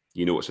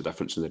 you know what's the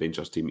difference in the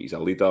Rangers team. He's a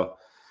leader,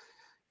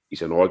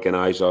 he's an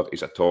organiser,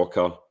 he's a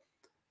talker.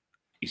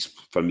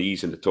 For me,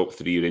 he's in the top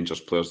 3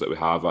 Rangers players that we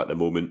have at the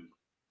moment.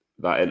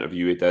 That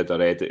interview he did, I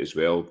read it as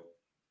well.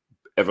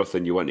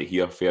 Everything you want to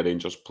hear for a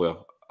Rangers player.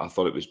 I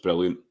thought it was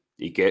brilliant.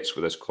 He gets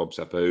what this club's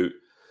about.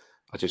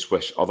 I just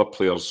wish other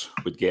players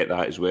would get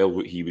that as well,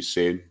 what he was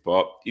saying.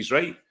 But he's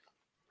right.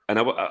 And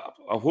I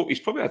hope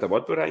he's probably had a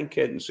word with Ryan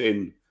Kent and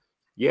saying,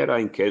 yeah,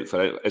 Ryan Kent,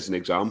 as an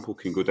example,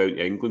 can go down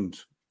to England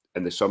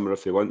in the summer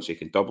if he wants. He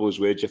can double his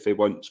wage if he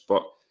wants.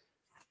 But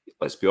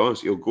let's be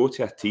honest, he'll go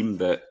to a team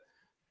that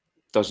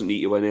doesn't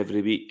need to win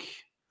every week.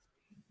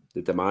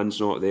 The demand's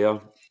not there.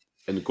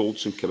 And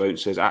Goldson came out and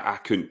says, I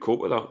couldn't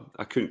cope with that.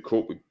 I couldn't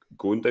cope with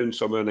going down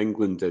somewhere in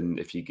England, and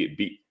if you get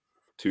beat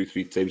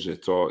 2-3 times in the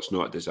draw, it's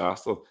not a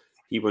disaster.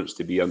 He wants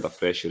to be under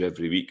pressure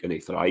every week, and he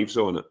thrives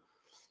on it.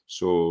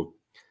 So,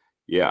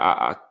 yeah,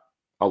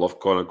 I love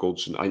Connor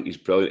Goldson. I think he's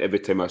brilliant. Every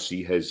time I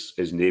see his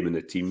name in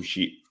the team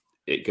sheet,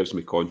 it gives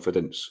me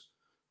confidence.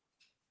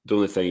 The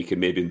only thing he can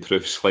maybe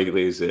improve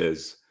slightly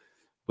is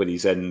when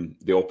he's in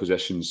the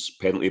opposition's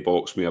penalty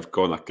box, may have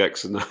corner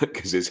kicks and that,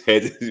 because his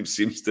head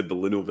seems to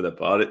balloon over the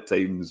bar at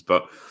times,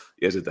 but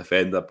he is a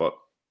defender. But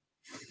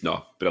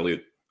no,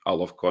 brilliant. I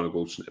love Connor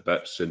Goldson to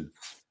bits, and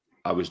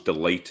I was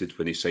delighted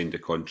when he signed the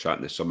contract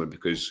in the summer,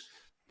 because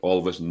all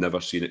of us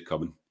never seen it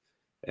coming.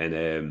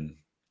 And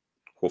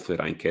hopefully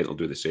Ryan Kent will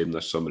do the same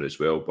this summer as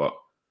well. But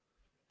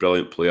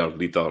brilliant player,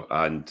 leader,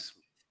 and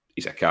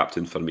he's a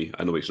captain for me.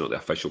 I know he's not the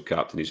official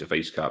captain, he's a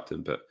vice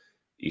captain, but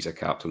he's a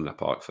captain in the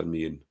park for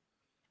me. And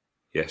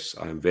yes,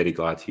 I am very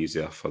glad he's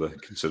there for the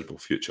considerable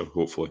future,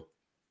 hopefully.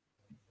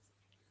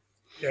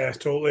 Yeah,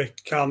 totally.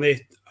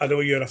 Carney, I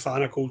know you're a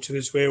fan of Goldson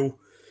as well.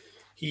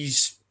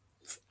 He's,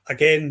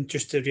 again,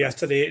 just to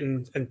reiterate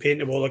and paint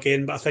the wall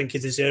again, but I think he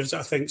deserves it.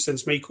 I think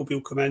since Michael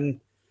Beale come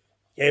in,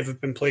 yeah, we've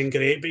been playing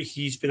great, but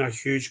he's been a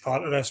huge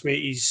part of this,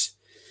 mate. He's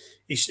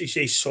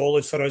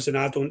solid for us, and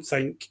I don't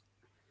think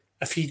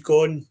if he'd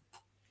gone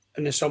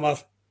in the summer,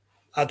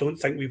 I don't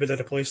think we would have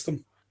replaced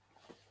him.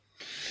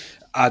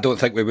 I don't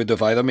think we would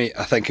have either, mate.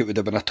 I think it would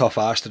have been a tough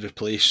ask to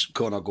replace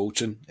Connor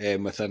Goldson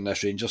within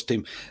this Rangers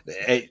team.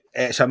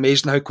 It's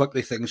amazing how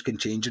quickly things can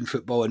change in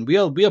football, and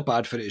we're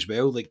bad for it as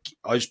well. Like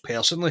us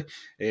personally,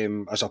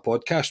 as a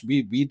podcast,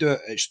 we do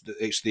it.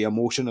 It's the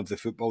emotion of the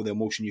football, the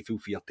emotion you feel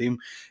for your team,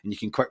 and you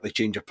can quickly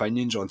change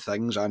opinions on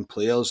things and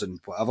players and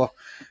whatever.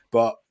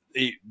 But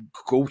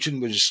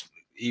Goldson was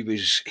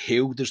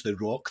hailed as the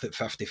rock that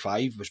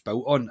 55 was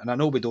built on, and I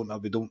know we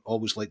don't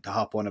always like to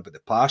harp on about the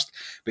past,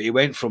 but he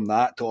went from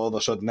that to all of a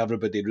sudden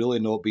everybody really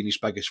not being his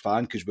biggest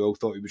fan because we all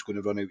thought he was going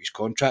to run out his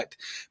contract.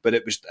 But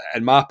it was,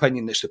 in my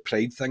opinion, it's the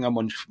pride thing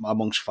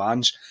amongst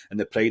fans, and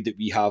the pride that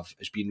we have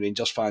as being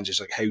Rangers fans is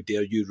like, how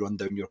dare you run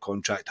down your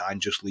contract and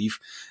just leave?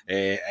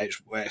 I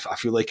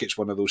feel like it's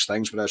one of those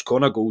things. Whereas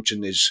Connor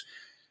Goldson is,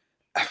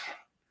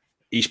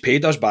 he's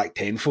paid us back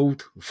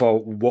tenfold for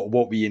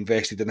what we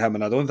invested in him,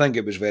 and I don't think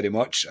it was very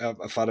much.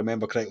 If I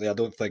remember correctly, I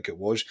don't think it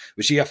was.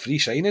 Was he a free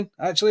signing?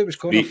 Actually, was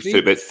Connor free?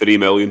 About 3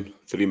 million.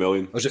 3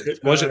 million. Was it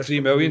 3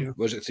 million?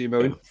 Was it 3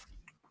 million? Yeah.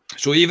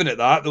 So even at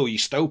that, though, he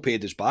still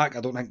paid us back. I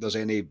don't think there's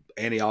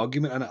any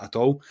argument in it at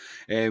all.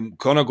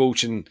 Connor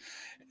Goldson,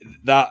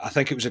 that I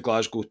think it was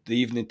the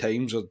Evening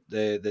Times, or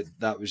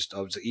that was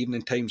the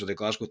Evening Times or the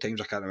Glasgow Times.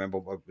 I can't remember.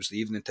 It was the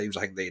Evening Times.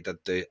 I think they did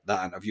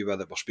that interview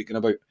that we're speaking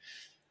about.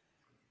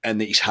 And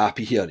that he's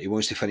happy here. He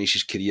wants to finish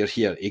his career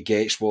here. He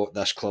gets what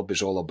this club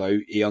is all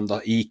about.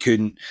 He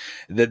couldn't.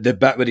 The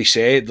bit where he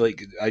said,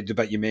 like the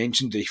bit you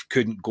mentioned, he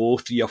couldn't go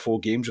 3 or 4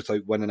 games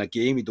without winning a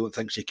game. He don't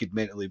think he could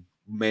mentally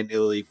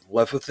live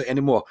with it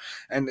anymore.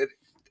 And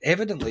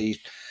evidently,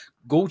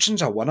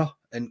 Goldson's a winner,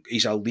 and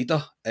he's a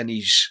leader, and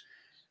he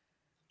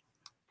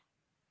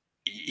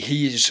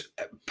is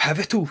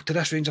pivotal to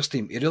this Rangers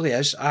team. He really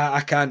is.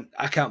 I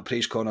can't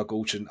praise Connor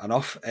Goldson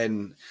enough,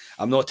 and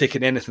I'm not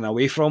taking anything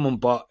away from him,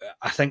 but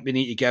I think we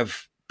need to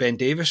give Ben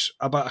Davies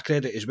a bit of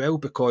credit as well,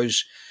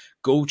 because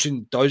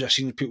Goldson does, I've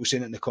seen people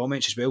saying it in the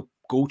comments as well,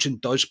 Goldson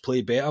does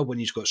play better when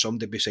he's got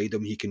somebody beside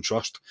him he can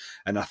trust,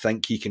 and I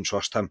think he can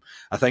trust him.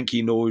 I think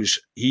he knows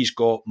he's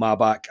got my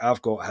back,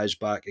 I've got his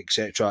back,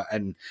 etc.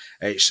 And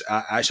it's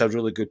a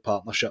really good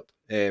partnership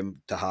to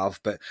have.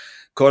 But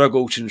Connor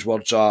Goldson's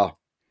words are,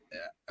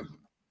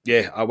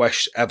 yeah, I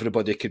wish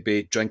everybody could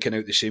be drinking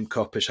out the same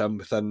cup as him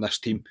within this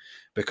team,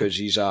 because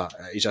he's a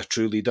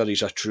true leader,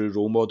 he's a true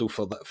role model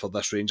for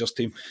this Rangers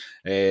team,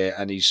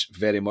 and he's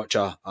very much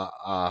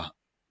a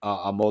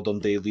modern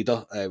day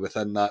leader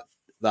within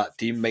that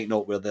team. Might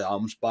not wear the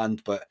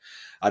armband, but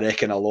I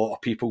reckon a lot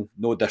of people,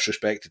 no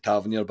disrespect to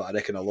Tavernier, but I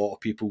reckon a lot of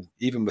people,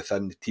 even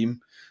within the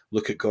team,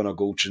 look at Connor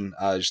Goldson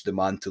as the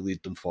man to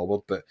lead them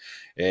forward. But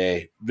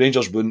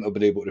Rangers wouldn't have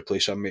been able to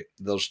replace him, mate.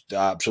 There's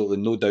absolutely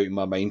no doubt in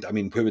my mind. I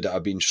mean, who would it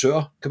have been?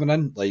 Suter coming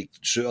in? Like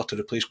Suter to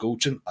replace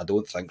Goldson? I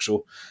don't think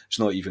so. It's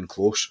not even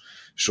close.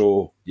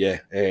 So, yeah,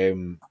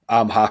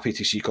 I'm happy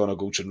to see Connor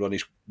Goldson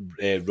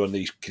run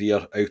his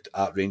career out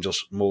at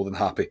Rangers. More than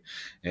happy.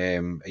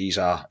 He's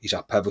a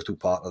pivotal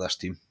part of this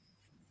team.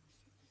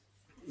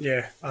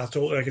 Yeah, I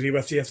totally agree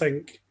with you. I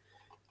think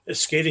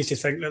it's scary to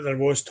think that there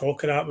was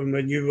talk of that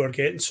when you were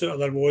getting Suter.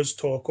 There was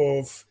talk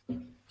of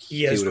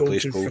he is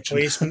Goldson's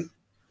replacement.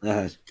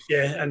 Yeah,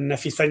 and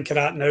if you think of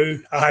that now,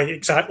 aye,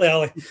 exactly,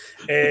 Ali.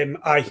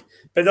 Aye,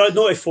 but not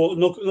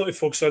to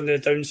focus on the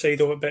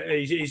downside of it. But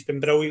he's been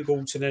brilliant,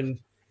 Goldson,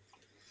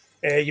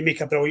 and you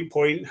make a brilliant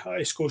point.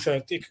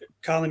 Scotia,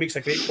 Carly makes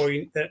a great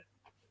point that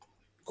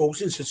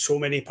Goldson's had so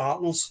many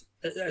partners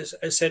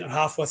at centre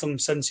half with him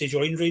since he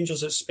joined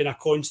Rangers. It's been a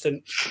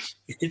constant,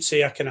 you could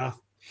say,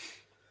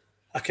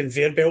 a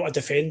conveyor belt of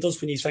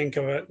defenders when you think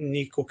of it.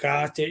 Nico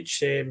Katic,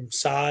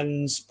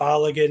 Sands,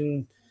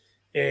 Balogun,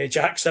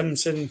 Jack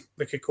Simpson.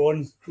 We could go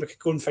on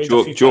and find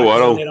a few. Joe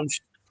Worrell.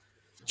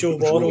 Joe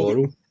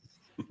Worrell.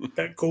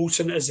 But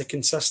Goldson is the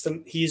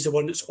consistent. He's the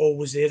one that's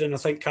always there, and I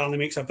think Carly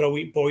makes a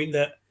brilliant point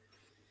that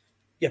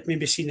you've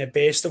maybe seen the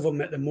best of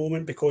him at the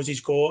moment because he's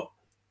got,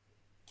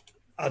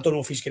 I don't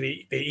know if he's going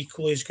to be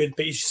equally as good,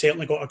 but he's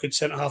certainly got a good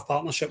centre-half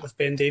partnership with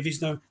Ben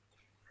Davies now.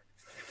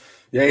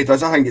 Yeah, he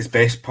does. I think his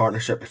best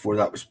partnership before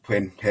that was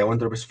when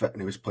Helander was fit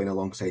and he was playing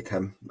alongside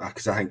him.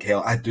 Because I think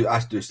I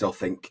do still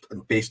think,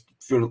 based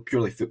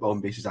purely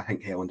footballing basis, I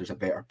think Helander's a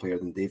better player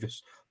than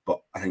Davies.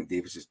 But I think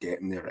Davies is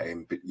getting there.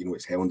 But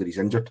it's Helander, he's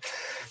injured.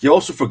 You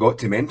also forgot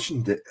to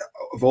mention that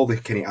of all the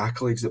kind of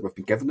accolades that we've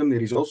been giving him there,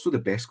 he's also the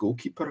best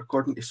goalkeeper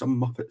according to some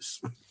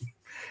Muppets.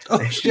 Oh,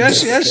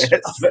 yes.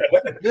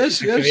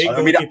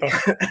 I mean,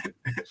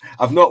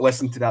 I've not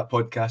listened to that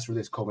podcast where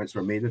these comments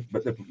were made,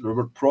 but they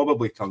were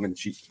probably tongue in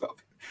cheek. But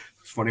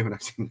it's funny when I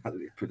seen that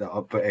they put that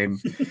up. But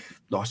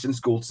since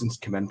Goldson's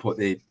come in,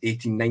 the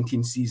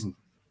 18-19 season,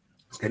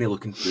 it's kind of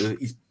looking through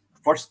his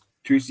first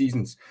 2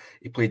 seasons.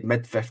 He played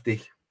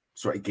mid-50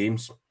 sort of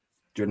games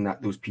during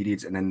those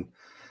periods, and then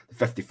the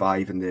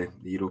 55 in the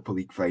Europa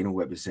League final,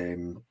 it was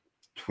 60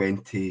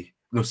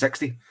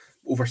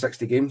 over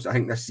 60 games. I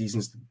think this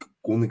season's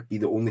going to be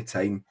the only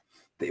time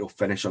that he'll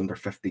finish under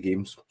 50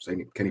 games. So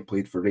he kind of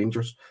played for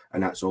Rangers,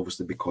 and that's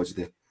obviously because of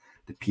the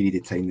period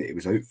of time that he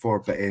was out for.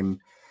 But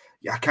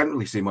I can't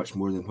really say much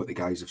more than what the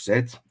guys have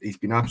said. He's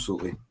been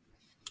absolutely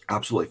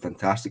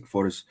fantastic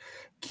for us,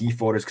 key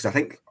for us, because I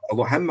think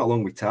him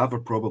along with Tav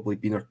have probably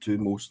been our 2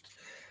 most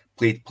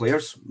played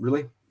players,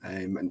 really,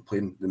 and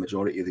playing the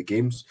majority of the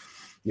games.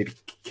 Maybe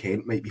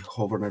Kent might be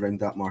hovering around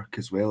that mark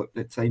as well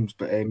at times,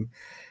 but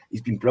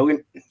he's been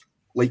brilliant.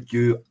 Like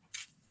you,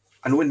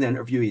 I know in the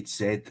interview he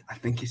said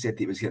that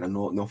he was getting an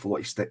awful lot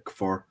of stick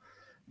for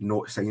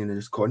not signing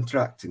his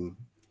contract and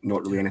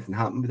not really anything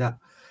happened with that.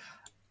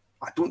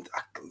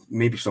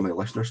 Maybe some of the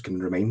listeners can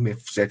remind me if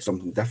I've said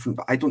something different,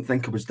 but I don't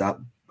think it was that.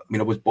 I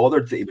mean, I was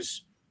bothered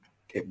that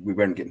we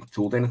weren't getting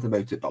told anything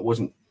about it, but I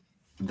wasn't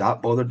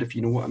that bothered, if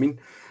you know what I mean.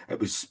 It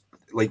was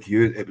like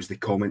you, it was the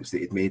comments that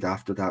he'd made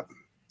after that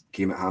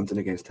game at Hampden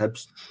against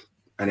Hibs,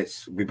 and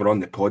we were on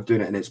the pod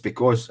doing it, and it's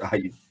because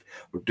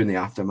we're doing the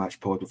after-match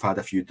pod. We've had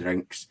a few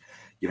drinks.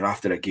 You're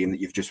after a game that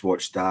you've just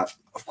watched. That,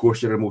 of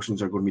course, your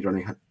emotions are going to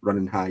be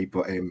running high.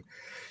 But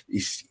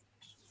he's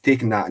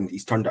taken that and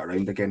he's turned it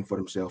around again for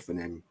himself,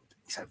 and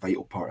he's a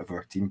vital part of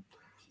our team.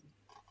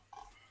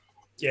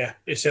 Yeah,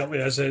 it certainly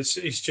is.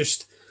 He's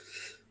just.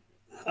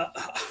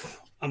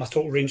 I'm a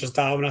total Rangers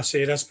dad when I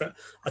say this, but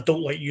I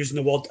don't like using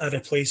the word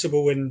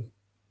irreplaceable, and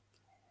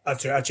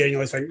I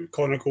genuinely think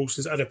Connor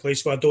Goldson's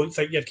irreplaceable. I don't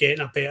think you're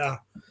getting a better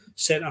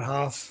centre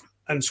half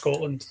in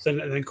Scotland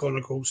than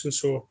Connor Goldson.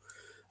 So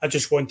I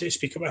just wanted to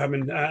speak about him,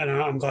 and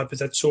I'm glad we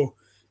did so.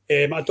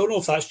 I don't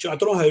know I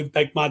don't know how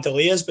big my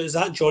delay is, but is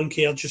that John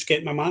Kerr just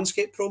getting my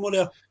Manscaped promo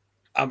there?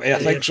 I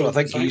think so. I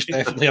think he's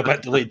definitely a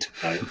bit delayed.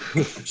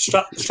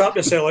 Strap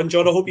yourself in,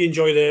 John. I hope you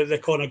enjoy the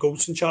Connor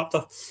Goldson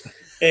chapter.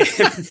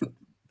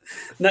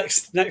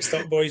 Next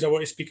up, boys, I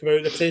want to speak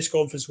about the press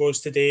conference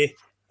was today.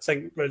 I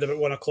think around about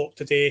 1 o'clock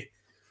today.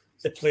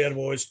 The player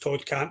was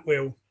Todd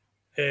Cantwell.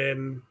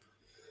 And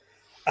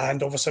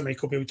obviously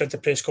Michael Beale did the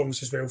press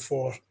conference as well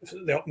for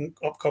the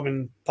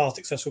upcoming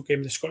Partick Thistle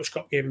game, the Scottish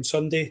Cup game on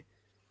Sunday.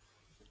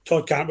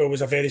 Todd Cantwell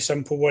was a very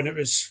simple one.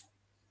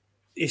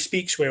 He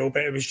speaks well,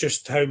 but it was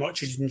just how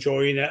much he's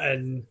enjoying it,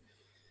 and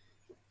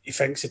he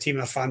thinks the team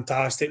are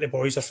fantastic. The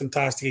boys are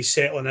fantastic. He's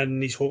settling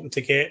in. He's hoping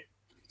to get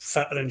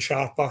fitter and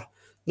sharper.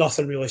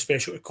 Nothing really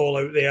special to call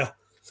out there.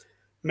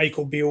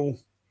 Michael Beale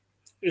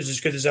is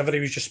as good as ever. He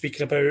was just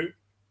speaking about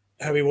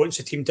how he wants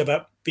the team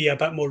to be a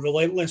bit more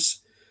relentless.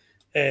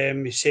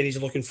 He's saying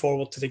he's looking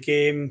forward to the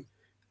game.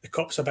 The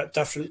cup's a bit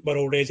different. We're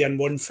already in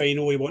one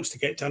final. He wants to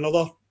get to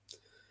another.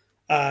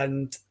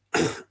 And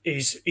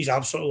he's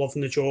absolutely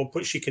loving the job,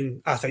 which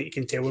I think you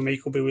can tell when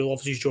Michael Beale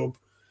loves his job.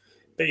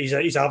 But he's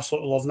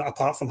absolutely loving it,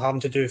 apart from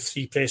having to do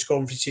 3 press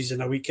conferences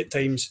in a week at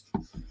times.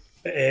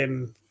 But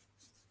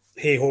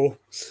hey ho.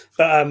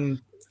 But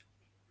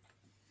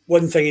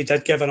one thing he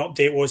did give an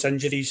update was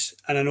injuries,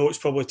 and I know it's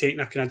probably taking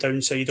a kind of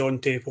downside on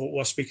to what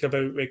we're speaking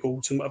about with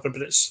goals and whatever,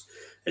 but it's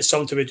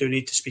something we do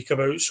need to speak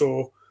about.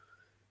 So,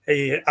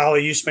 hey,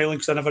 Ali, you smiling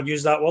because I never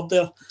used that word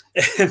there.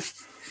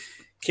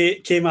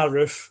 Kemar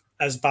Roof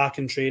is back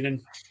in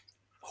training.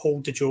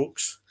 Hold the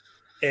jokes.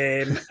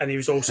 And he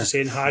was also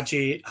saying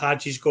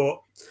Haji's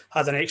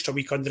had an extra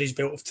week under his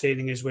belt of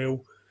training as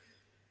well.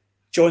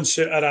 John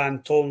Souttar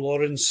and Tom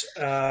Lawrence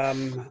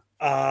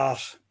are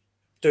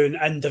doing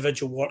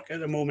individual work at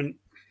the moment,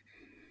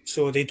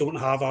 so they don't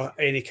have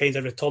any kind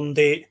of return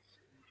date.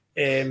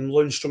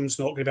 Lundstrom's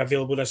not going to be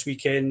available this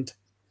weekend,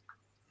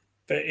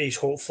 but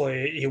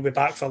he'll be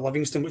back for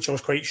Livingston, which I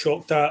was quite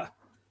shocked at,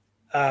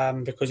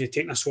 because he'd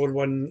taken a sore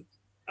one,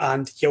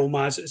 and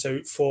Yilmaz is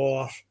out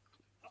for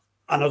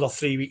another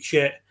 3 weeks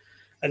yet,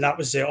 and that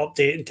was the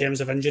update in terms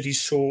of injuries.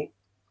 So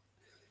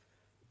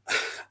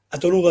I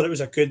don't know whether it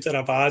was a good or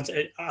a bad.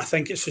 I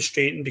think it's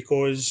frustrating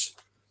because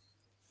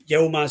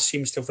Yilmaz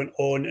seems to have went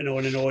on and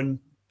on and on.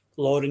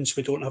 Lawrence,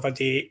 we don't have a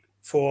date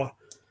for,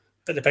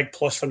 but the big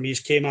plus for me is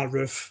Kemar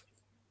Roof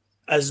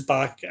is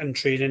back in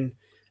training,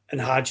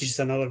 and Haji's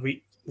another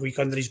week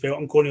under his belt.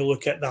 I'm going to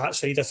look at that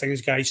side of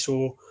things, guys.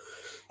 So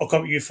I'll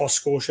come to you first,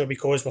 Scotia,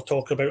 because we're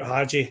talking about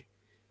Haji.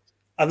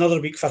 Another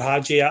week for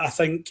Haji. I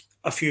think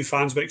a few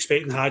fans were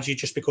expecting Haji,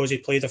 just because he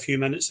played a few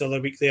minutes the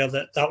other week there,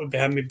 that would be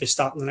him. He'd be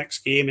starting the next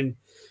game, and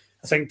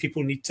I think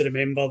people need to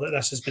remember that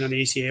this has been an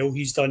ACL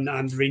he's done,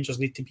 and Rangers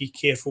need to be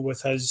careful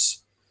with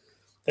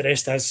the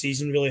rest of his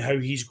season, really, how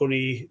he's going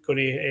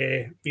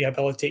to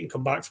rehabilitate and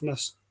come back from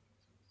this.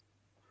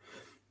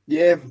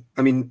 Yeah,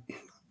 I mean,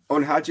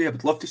 On Hadji, I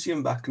would love to see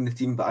him back in the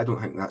team, but I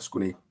don't think that's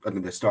going to.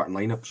 In the starting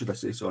lineup, should I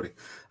say? Sorry,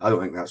 I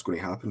don't think that's going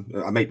to happen.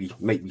 I might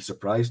be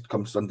surprised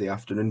come Sunday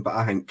afternoon, but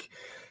I think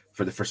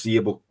for the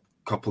foreseeable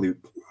couple of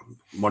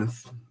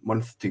month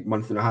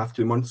and a half,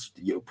 2 months,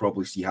 you'll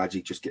probably see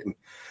Hadji just getting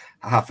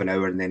half an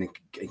hour and then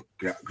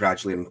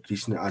gradually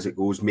increasing it as it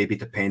goes. Maybe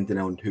depending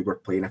on who we're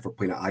playing. If we're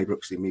playing at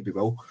Ibrox, they maybe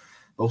will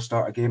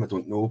start a game. I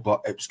don't know,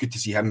 but it was good to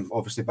see him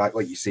obviously back,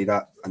 like you say,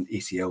 that, and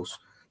ACLs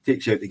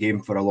takes you out the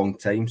game for a long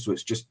time, so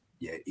it's just.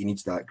 Yeah, he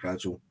needs that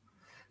gradual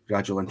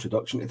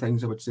introduction to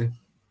things, I would say.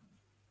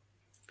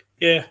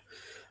 Yeah,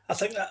 I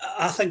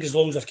think as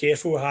long as they're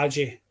careful with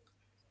Hadji,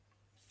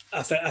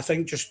 I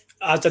think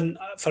I wouldn't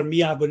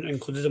have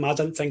included him. I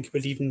didn't think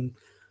we'd even,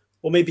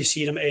 we'll maybe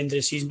see him at the end of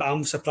the season, but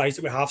I'm surprised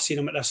that we have seen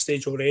him at this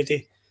stage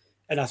already.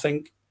 And I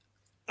think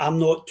I'm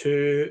not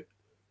too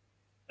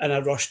in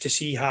a rush to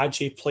see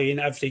Hadji playing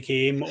every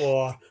game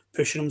or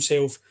pushing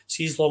himself.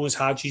 See, as long as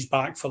Hadji's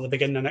back for the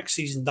beginning of next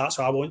season, that's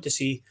what I want to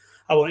see.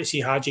 I want to see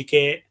Hadji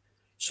get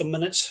some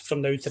minutes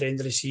from now to the end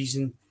of the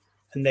season,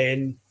 and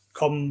then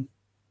come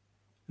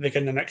the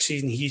beginning of next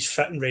season, he's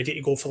fit and ready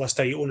to go for this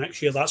title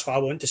next year. That's what I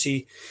want to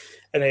see,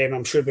 and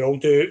I'm sure we all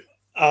do.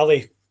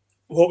 Ali,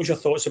 what was your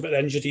thoughts about the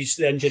injuries,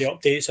 the injury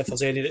updates, if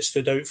there's any that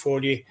stood out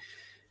for you?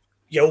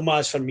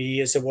 Yilmaz, for me,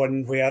 is the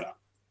one where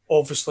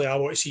obviously I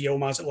want to see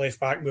Yilmaz at left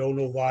back. We all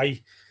know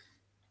why.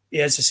 He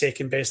is the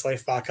second best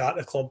left back at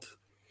the club.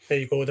 There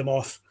you go, them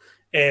off.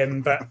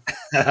 But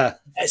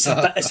it's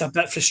a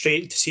bit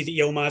frustrating to see that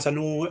Yilmaz. I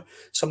know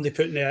somebody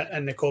put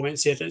in the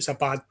comments there that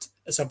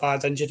it's a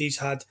bad injury he's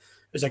had.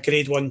 It was a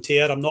grade 1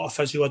 tear. I'm not a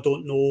physio. I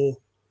don't know.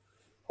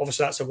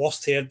 Obviously, that's the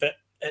worst tear, but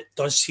it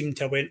does seem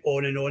to have went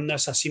on and on.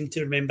 This I seem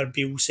to remember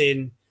Bill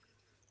saying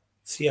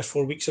 3 or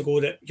 4 weeks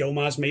ago that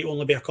Yilmaz might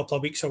only be a couple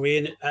of weeks away,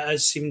 and it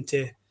has seemed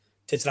to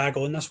drag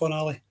on this one,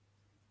 Ali.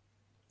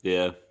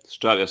 Yeah,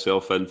 strap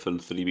yourself in for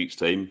 3 weeks'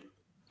 time.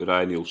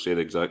 Ryan will say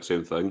the exact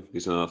same thing.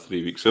 He's another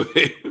 3 weeks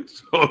away.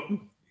 So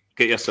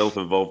get yourself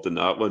involved in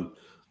that one.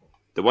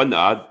 The one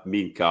that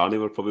me and Carney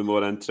were probably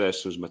more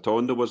interested was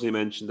Matondo, wasn't he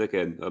mentioned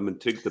again? I'm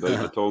intrigued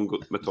about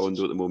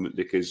Matondo at the moment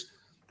because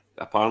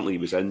apparently he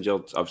was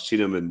injured. I've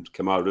seen him in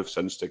Kemar Roof's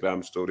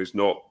Instagram stories,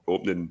 not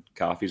opening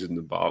cafes in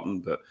the Barton,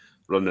 but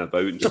running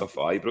about and stuff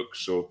at Ibrox.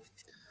 So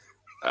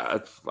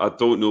I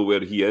don't know where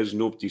he is.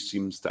 Nobody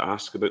seems to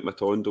ask about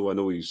Matondo. I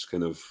know he's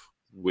kind of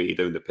way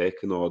down the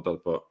pecking order,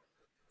 but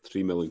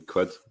 £3 million.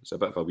 It's a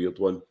bit of a weird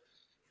one.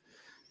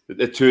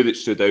 The two that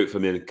stood out for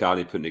me and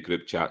Carney put in the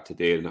group chat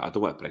today, and I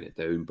don't want to bring it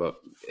down, but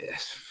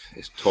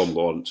it's Tom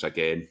Lawrence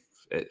again.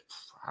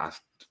 I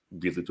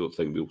really don't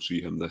think we'll see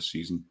him this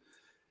season.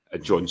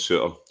 John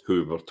Souttar,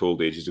 who we were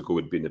told ages ago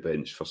would be in the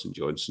bench for St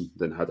Johnstone,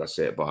 then had a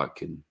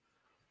setback, and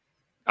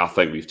I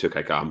think we've took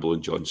a gamble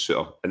on John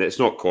Souttar. And it's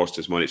not cost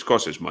us money. It's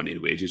cost us money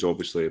and wages,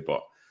 obviously,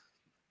 but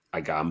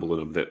a gamble on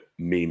him that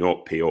may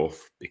not pay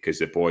off because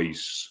the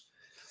boys...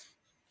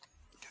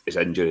 His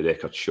injury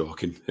record's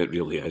shocking. It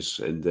really is,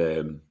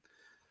 and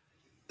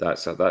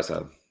that's the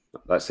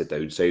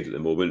downside at the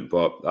moment.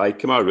 But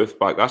Kemar Roof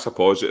back. That's a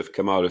positive.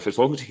 Kemar Roof, as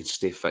long as he can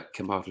stay fit.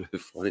 Kemar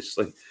Roof,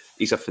 honestly,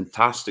 he's a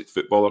fantastic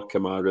footballer.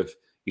 Kemar Roof.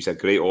 He's a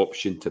great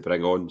option to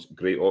bring on.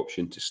 Great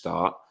option to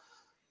start.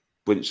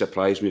 Wouldn't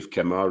surprise me if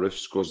Kemar Roof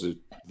scores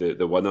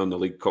the winner in the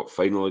League Cup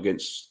final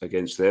against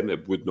them.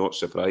 It would not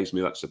surprise me.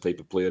 That's the type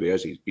of player he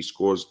is. He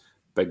scores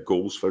big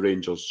goals for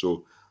Rangers.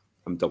 So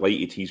I'm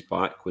delighted he's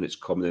back when it's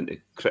coming into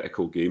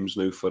critical games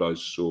now for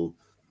us. So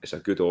it's a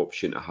good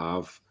option to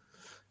have,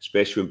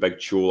 especially when Big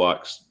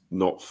Cholak's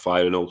not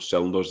firing all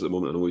cylinders at the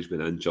moment. I know he's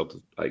been injured.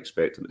 I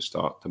expect him to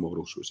start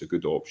tomorrow, so it's a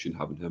good option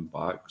having him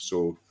back.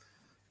 So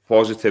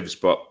positives,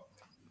 but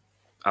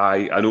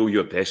I know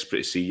you're desperate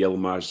to see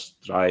Yilmaz,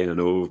 Ryan. I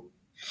know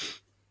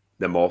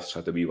the Moths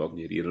had a wee word in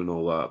your ear and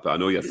all that, but I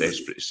know you're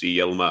desperate to see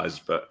Yilmaz,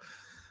 but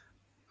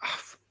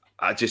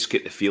I just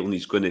get the feeling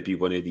he's going to be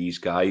one of these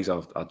guys,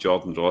 or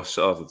Jordan Ross,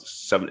 or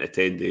 7 to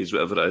 10 days,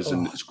 whatever it is,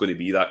 and it's going to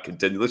be that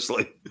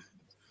continuously.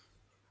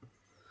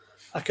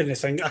 I think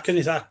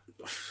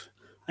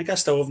I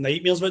still have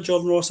nightmares about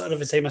Jordan Ross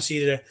every time I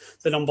see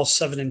the numbers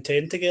 7 and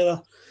 10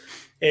 together.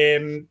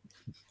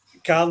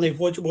 Carney,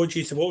 what do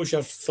you think? What was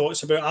your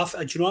thoughts about?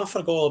 Do you know I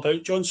forgot all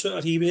about John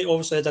Souttar? He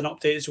obviously had an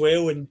update as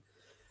well, and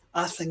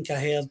I think I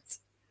heard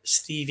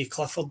Stevie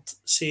Clifford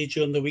say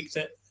during the week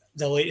that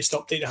the latest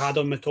update they had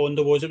on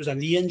Matondo was it was a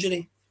knee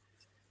injury.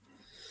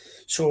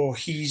 So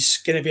he's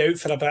going to be out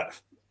for a bit,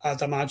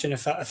 I'd imagine,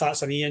 if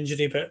that's a knee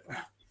injury, but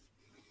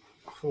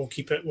we'll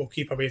keep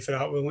away from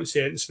that. We won't say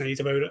anything snide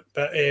about it.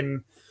 But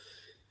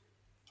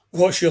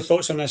what's your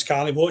thoughts on this,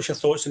 Carly? What's your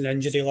thoughts on the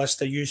injury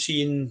list? Are you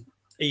seeing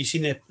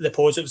the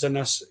positives in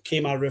this?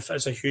 Kemar Roof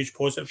is a huge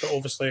positive, but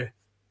obviously,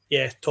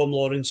 yeah, Tom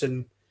Lawrence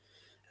and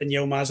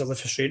Yilmaz are the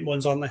frustrating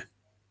ones, aren't they?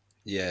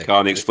 Yeah.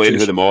 Can't explain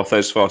who the Moth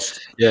is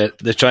first. Yeah,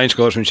 the Trying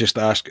Scotsman just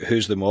ask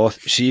who's the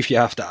Moth. See, if you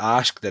have to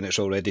ask, then it's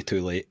already too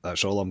late.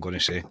 That's all I'm going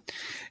to say.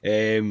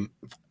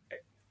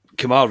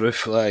 Kemar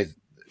Roof,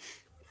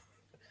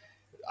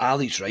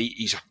 Ali's right.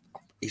 He's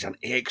he's an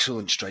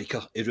excellent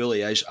striker. He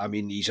really is. I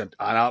mean, he's an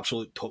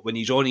absolute top. When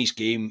he's on his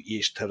game,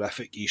 he's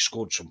terrific. He's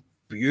scored some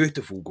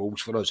beautiful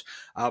goals for us,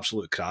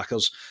 absolute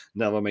crackers.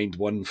 Never mind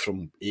one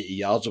from 80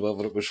 yards or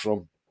whatever it was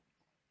from.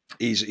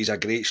 He's a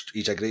great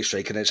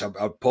striker. And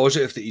I'm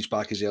positive that he's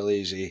back as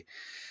early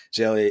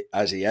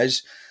as he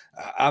is.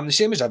 I'm the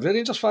same as every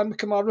Rangers fan with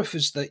Kemar,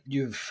 is that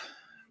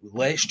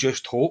let's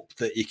just hope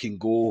that he can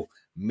go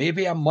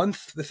maybe a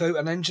month without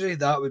an injury.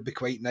 That would be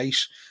quite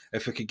nice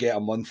if we could get a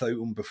month out of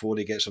him before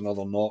he gets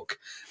another knock.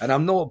 And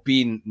I'm not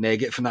being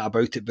negative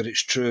about it, but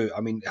it's true.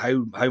 I mean,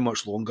 how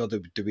much longer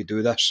do we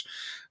do this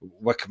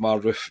with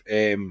Kemar?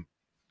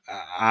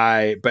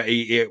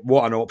 But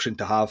what an option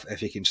to have if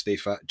he can stay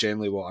fit.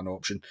 Generally, what an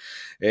option.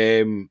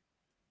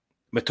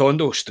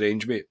 Matondo,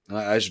 strange, mate.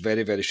 That is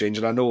very, very strange.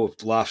 And I know,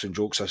 laughs and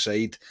jokes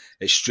aside,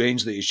 it's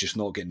strange that he's just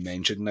not getting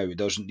mentioned now. He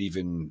doesn't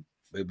even...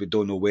 We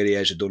don't know where he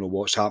is. We don't know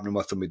what's happening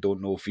with him. We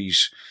don't know if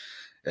he's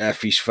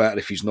fit or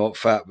if he's not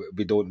fit.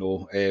 We don't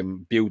know.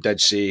 Beale did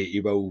say he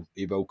will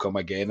come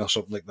again or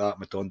something like that.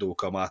 Matondo will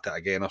come at it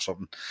again or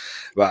something.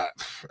 But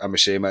I'm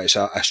saying it's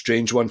a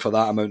strange one for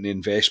that amount of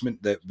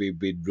investment that we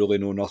really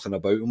know nothing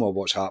about him or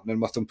what's happening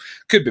with him.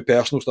 Could be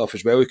personal stuff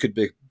as well. It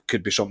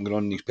could be something going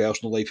on in his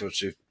personal life.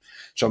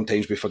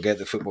 Sometimes we forget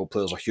that football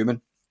players are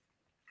human.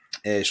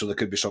 So there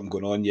could be something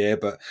going on, yeah.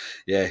 But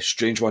yeah,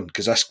 strange one,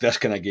 because this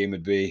kind of game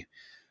would be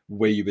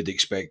where you would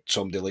expect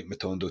somebody like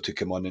Matondo to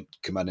come in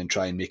and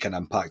try and make an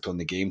impact on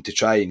the game, to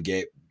try and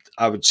get,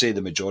 I would say,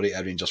 the majority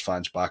of Rangers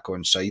fans back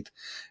on side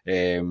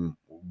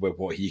with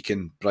what he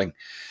can bring.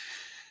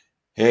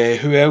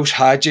 Who else?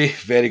 Hadji,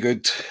 very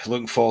good.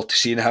 Looking forward to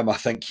seeing him. I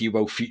think he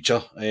will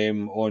feature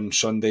on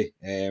Sunday.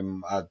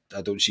 I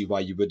don't see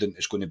why you wouldn't.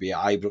 It's going to be at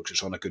Ibrox.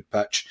 It's on a good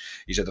pitch.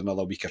 He's had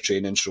another week of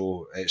training,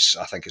 so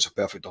I think it's a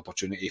perfect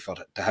opportunity for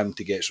him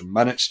to get some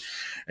minutes.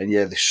 And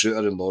yeah, the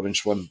Souttar and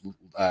Lawrence one,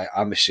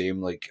 I'm the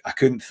same. Like, I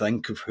couldn't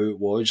think of who it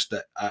was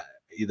that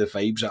the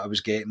vibes that I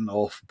was getting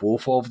off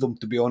both of them,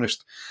 to be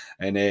honest.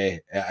 And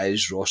it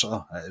is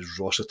Rossiter. It is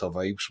Rossiter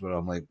vibes where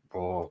I'm like,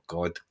 oh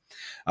God.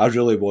 I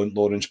really want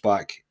Lawrence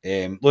back.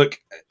 Look,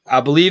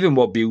 I believe in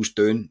what Beale's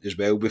doing as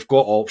well. We've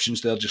got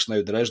options there just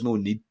now. There is no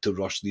need to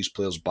rush these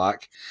players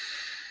back.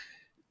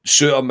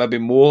 Souttar maybe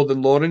more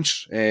than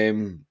Lawrence,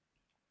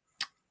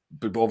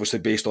 but obviously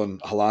based on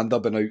Helander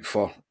being out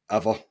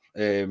forever.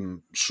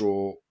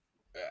 So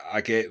I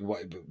get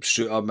what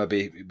Souttar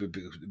maybe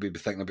we'd be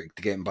thinking about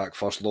getting back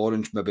first.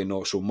 Lawrence maybe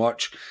not so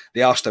much.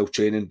 They are still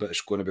training, but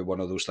it's going to be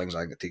one of those things.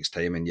 I think it takes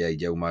time. And yeah,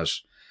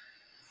 Yilmaz.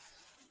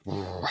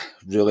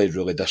 Really,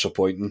 really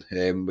disappointing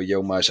with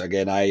Yilmaz.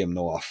 Again, I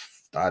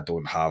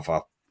don't have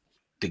a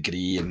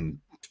degree and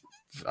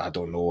I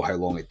don't know how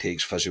long it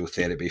takes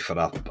physiotherapy for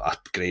a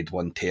grade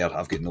 1 tear.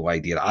 I've got no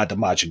idea. I'd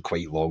imagine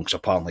quite long, because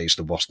apparently it's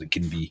the worst it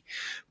can be.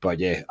 But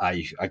yeah,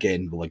 I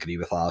again will agree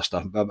with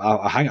Alistair.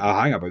 I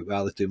hang about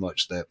rather too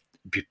much that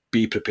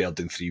be prepared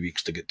in 3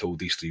 weeks to get told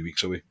he's 3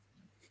 weeks away.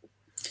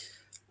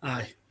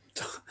 Aye.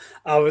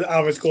 I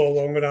would go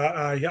along with that.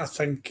 I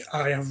think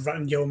I have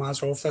written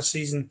Yilmaz off this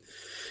season,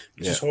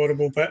 which is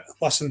horrible. But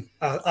listen,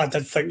 I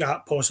did think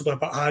that possibly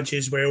about Hadji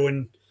as well,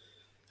 and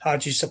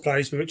Hadji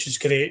surprised me, which is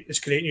great. It's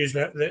great news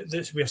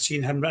that we're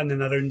seeing him in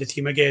and around the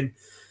team again.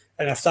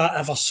 And if that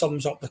ever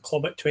sums up the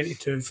club at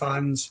 22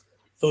 fans,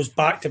 those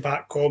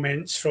back-to-back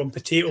comments from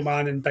Potato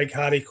Man and Big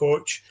Harry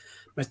Coach,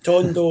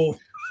 Matondo,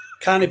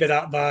 can't be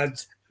that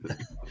bad.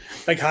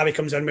 Big Harry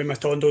comes in when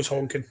Matondo's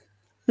honking.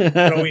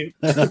 Brilliant.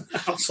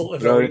 Absolutely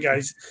brilliant,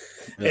 guys.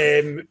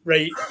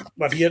 Right,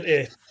 we're here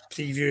to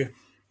preview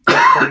the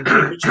upcoming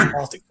game, which is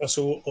Partick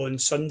Thistle on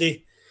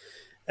Sunday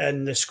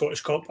in the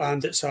Scottish Cup,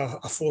 and it's a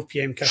 4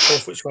 p.m.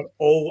 kick-off, which we're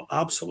all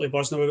absolutely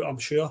buzzing about, I'm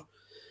sure.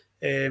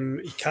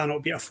 You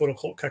cannot beat a 4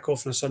 o'clock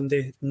kick-off on a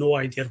Sunday. No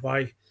idea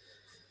why.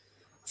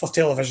 For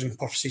television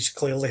purposes,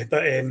 clearly,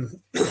 but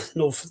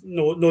no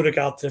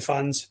regard to the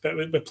fans. But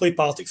we play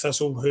Partick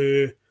Thistle,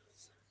 who...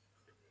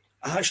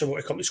 I actually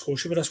want to come to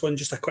Scotia with this one.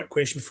 Just a quick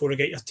question before I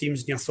get your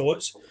teams and your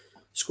thoughts.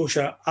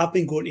 Scotia, I've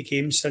been going to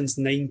games since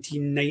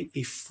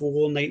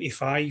 1994,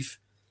 95.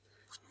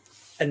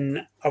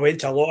 And I went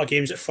to a lot of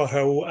games at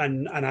Firhill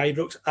and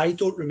Ibrox. I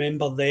don't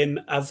remember them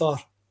ever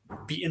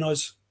beating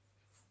us.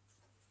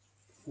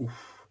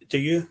 Do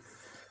you?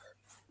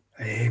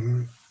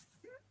 I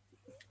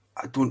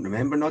don't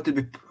remember. No, did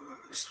we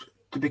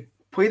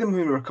play them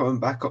when we were coming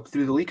back up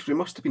through the leagues? We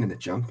must have been in the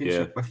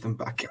Championship with them,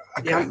 but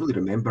I can't really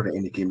remember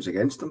any games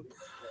against them.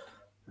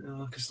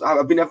 Because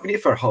I've been to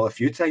Firhill a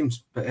few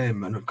times, but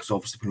because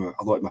obviously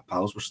a lot of my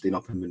pals were staying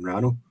up in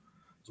Monrano,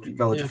 Street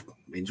Village. If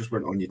Rangers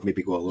weren't on, you'd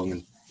maybe go along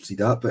and see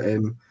that. But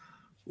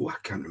I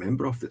can't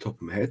remember off the top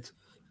of my head.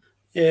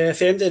 Yeah,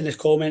 if anybody in the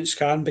comments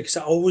can, because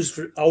I always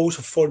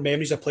have fond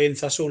memories of playing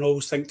Thistle, and I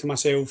always think to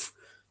myself,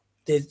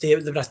 they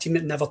were a team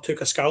that never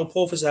took a scalp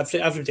off us.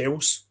 Everybody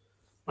else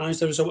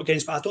managed the result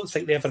against, but I don't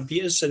think they ever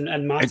beat us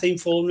in my time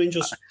following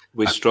Rangers.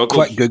 We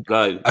struggled.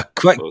 A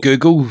quick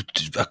Google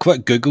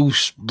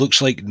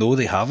looks like no,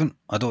 they haven't.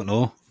 I don't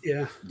know.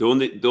 Yeah.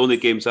 The only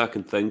games I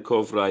can think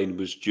of, Ryan,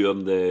 was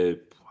during I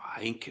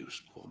think it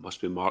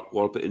must be Mark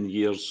Warburton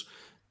years.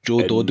 Joe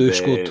Dodu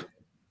scored.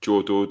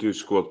 Joe Dodu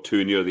scored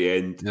 2 near the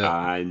end,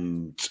 Yeah.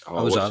 and I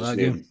was what's at his that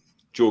name? game.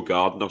 Joe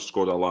Gardner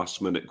scored a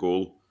last-minute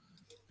goal.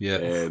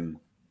 Yeah.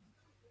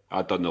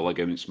 I done the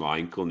ligaments in my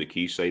ankle on the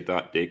quayside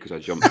that day because I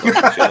jumped up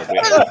to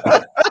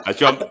celebrate.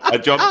 I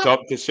jumped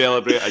up to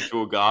celebrate a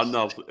Joe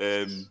Gardner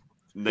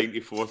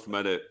 94th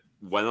minute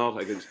winner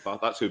against Bath.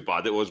 That's how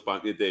bad it was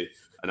back in the day.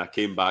 And I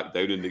came back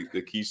down, and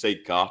the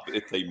quayside carpet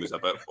at the time was a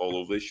bit all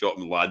over the shop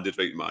and landed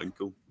right in my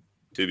ankle.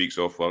 2 weeks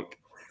off work.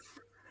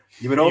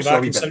 You were also a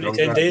wee back bit in drunk 7 to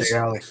 10 that days. day,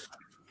 Ali.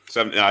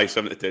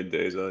 7 to 10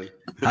 days, aye.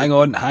 Hang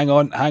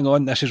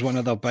on. This is one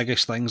of the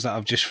biggest things that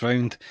I've just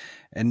found.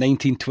 In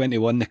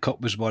 1921, the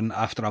Cup was won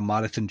after a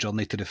marathon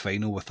journey to the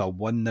final with a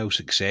 1-0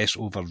 success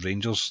over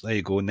Rangers. There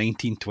you go,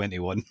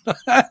 1921.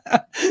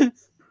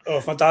 Oh,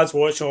 if my dad's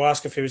watching, I'll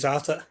ask if he was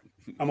at it.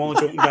 I'm only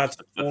joking, Dad.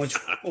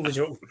 Only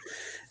joking.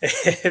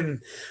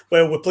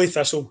 Well, we play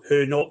Thistle,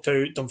 who knocked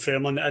out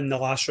Dunfermline in the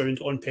last round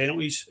on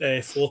penalties,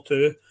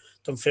 4-2.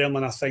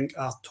 Dunfermline, I think,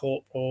 are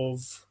top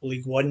of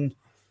League One,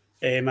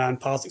 and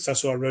Partick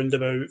Thistle are round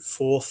about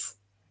 4th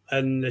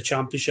in the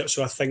Championship,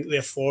 so I think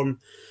their form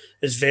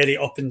is very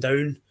up and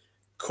down.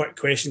 Quick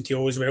question to you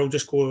all as well,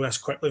 just go over this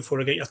quickly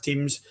before I get your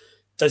teams.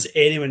 Does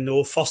anyone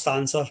know, first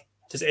answer,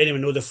 does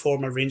anyone know the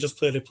former Rangers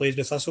player who plays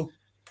with Thistle?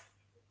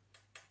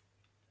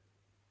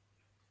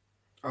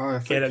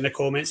 Get it in the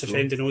comments if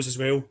anybody knows as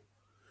well.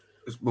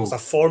 There's a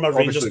former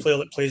Rangers player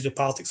that plays with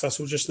Partick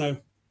Thistle just now.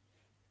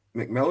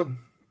 McMillan,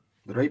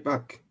 the right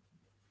back.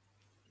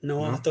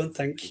 No, I don't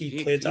think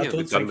he played. I don't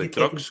done think he with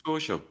drugs,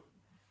 Scotia.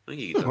 I think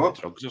he done with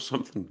drugs or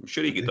something. I'm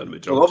sure he get done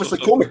with drugs. Well, obviously,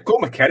 Cole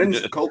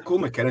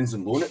McKinnon's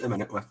in loan at the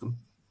minute with them.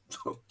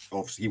 So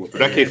obviously, he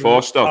Ricky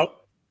Foster.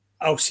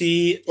 I'll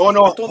see. Oh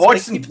no,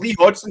 Hodgson, Lee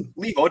Hodgson.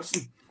 Lee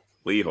Hodgson.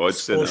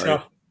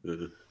 Scotia.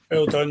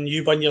 Well done.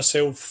 You won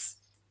yourself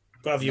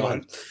whatever you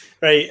want.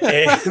 Right.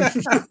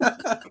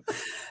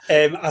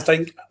 I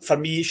think for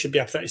me it should be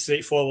a pretty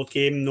straightforward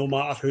game, no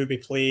matter who we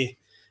play.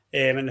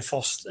 In the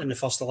first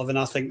 11,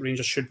 I think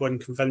Rangers should win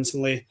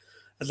convincingly.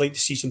 I'd like to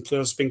see some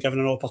players being given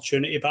an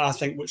opportunity, but I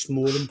think what's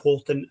more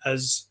important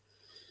is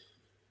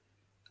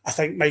I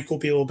think Michael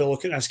Beale will be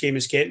looking at this game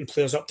as getting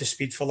players up to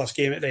speed for this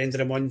game at the end of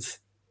the month.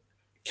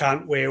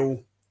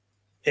 Cantwell,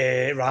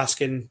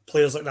 Raskin,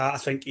 players like that, I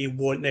think he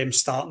want them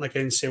starting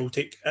against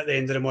Celtic at the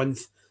end of the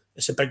month.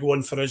 It's a big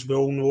one for us. We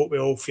all know it. We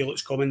all feel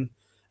it's coming.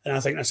 And I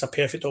think that's a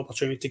perfect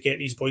opportunity to get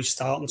these boys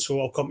starting. So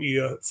I'll come to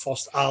you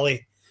first,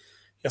 Ali.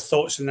 Your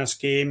thoughts on this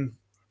game,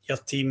 your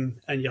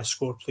team, and your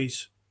score,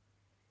 please.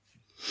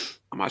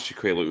 I'm actually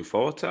quite looking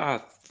forward to it.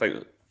 I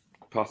think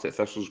Partick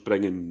Thistle's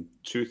bringing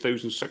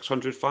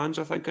 2,600 fans,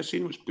 I think I've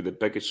seen, which would be the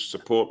biggest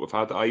support we've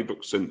had at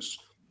Ibrox since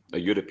a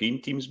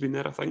European team's been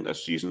there, I think,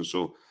 this season.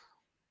 So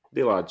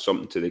they'll add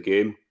something to the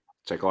game.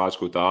 It's a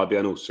Glasgow derby.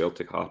 I know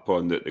Celtic harp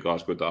on that the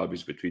Glasgow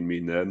derby's between me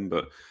and them,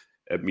 but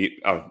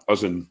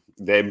us and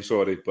them,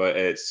 sorry, but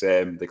it's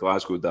the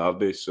Glasgow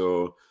derby.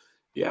 So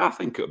yeah, I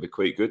think it'll be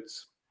quite good.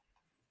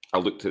 I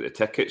looked at the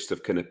tickets;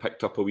 they've kind of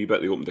picked up a wee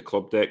bit. They opened the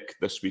club deck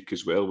this week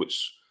as well,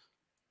 which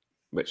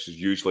is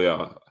usually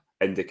a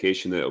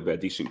indication that it'll be a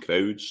decent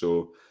crowd.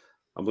 So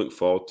I'm looking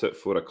forward to it.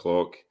 4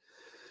 o'clock.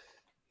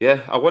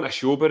 Yeah, I want a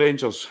show by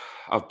Rangers.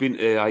 I've been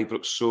to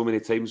Ibrox so many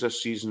times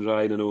this season,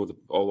 Ryan. I know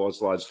all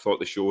those lads thought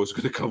the show was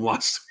going to come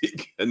last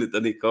week, and it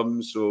didn't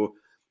come. So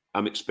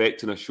I'm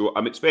expecting a show.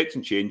 I'm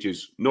expecting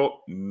changes, not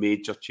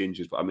major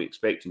changes, but I'm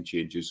expecting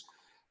changes.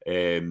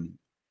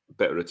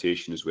 Bit of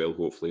rotation as well,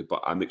 hopefully.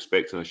 But I'm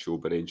expecting a show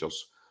by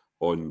Rangers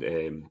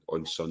on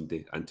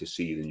Sunday, and to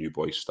see the new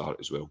boys start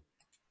as well.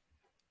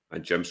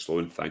 And Jim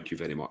Sloan, thank you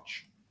very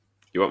much.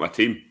 You want my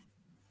team?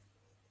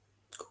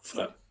 Go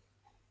for it.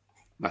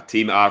 My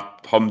team, I've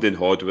hummed and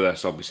hawed with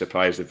this. I'll be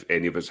surprised if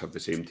any of us have the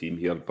same team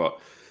here, but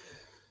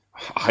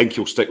I think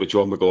he'll stick with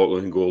John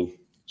McLaughlin in goal.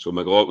 So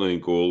McLaughlin in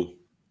goal,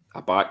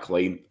 a back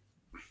line.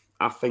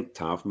 I think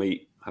Tav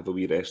might have a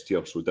wee rest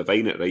here. So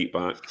Devine at right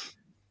back,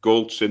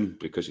 Goldson,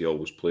 because he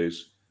always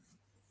plays.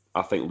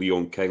 I think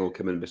Leon King will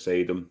come in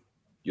beside him.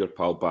 Your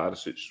pal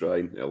Barisic,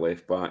 Ryan, at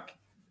left back.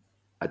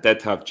 I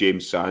did have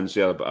James Sands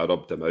there, but I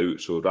rubbed him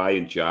out. So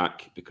Ryan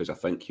Jack, because I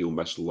think he'll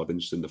miss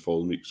Livingston the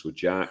following week. So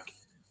Jack,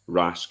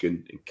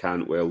 Raskin and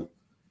Cantwell.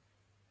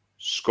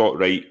 Scott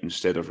Wright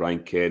instead of Ryan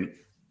Kent.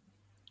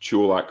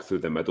 Cholak through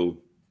the middle.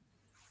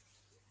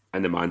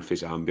 And the man for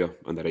Zambia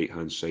on the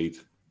right-hand side.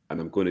 And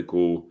I'm going to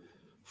go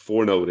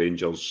 4-0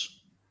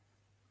 Rangers.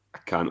 A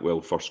Cantwell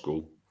first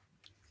goal.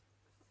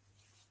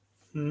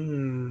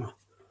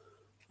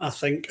 I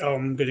think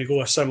I'm going to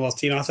go a similar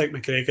team. I think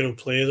McGregor will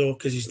play, though,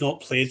 because he's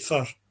not played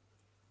for...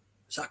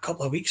 Is that a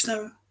couple of weeks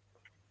now?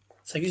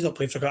 I think he's not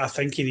played for... I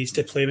think he needs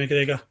to play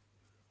McGregor.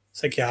 I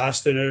think he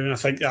has to now, and I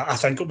think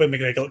it'll be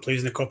McGregor that plays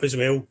in the Cup as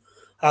well.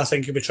 I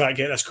think he'll be trying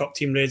to get this Cup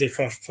team ready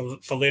for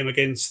them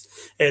against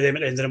them at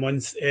the end of the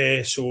month.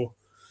 So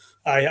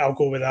I'll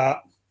go with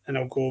that, and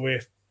I'm going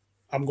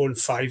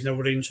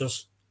 5-0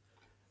 Rangers,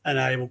 and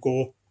I will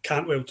go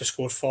Cantwell to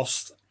score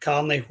first.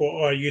 Carney,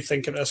 what are you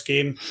thinking of this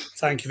game?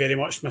 Thank you very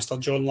much, Mr.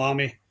 John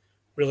Lammy.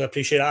 really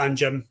appreciate it, and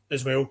Jim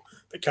as well.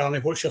 But Carney,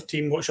 what's your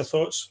team? What's your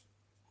thoughts?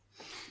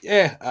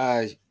 Yeah,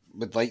 I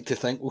would like to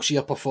think we'll see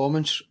a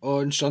performance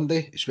on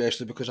Sunday,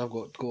 especially because I've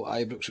got to go to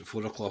Ibrox at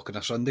 4 o'clock on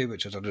a Sunday,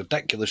 which is a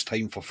ridiculous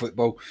time for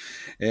football.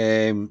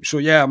 So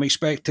yeah, I'm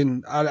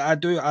expecting.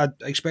 I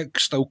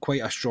expect still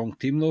quite a strong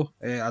team though.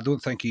 I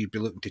don't think he'd be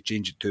looking to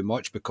change it too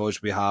much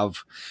because we have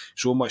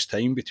so much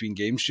time between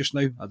games just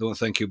now. I don't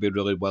think he'll be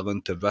really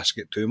willing to risk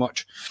it too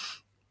much.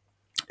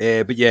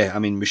 But yeah, I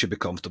mean, we should be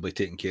comfortably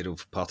taking care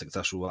of Partick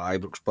Thistle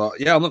at Ibrox. But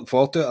yeah, I'm looking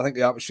forward to it. I think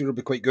the atmosphere will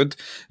be quite good.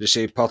 As I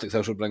say, Partick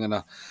Thistle bringing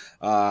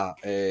a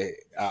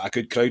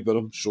good crowd with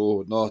them.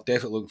 So no,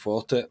 definitely looking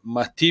forward to it.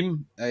 My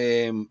team,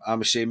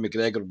 I'm saying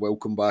McGregor will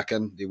come back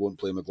in. They won't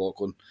play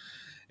McLaughlin.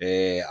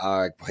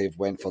 I have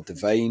went for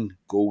Devine,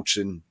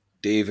 Goldson,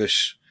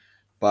 Davis,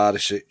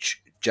 Barisic,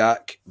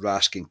 Jack,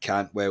 Raskin,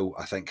 Cantwell.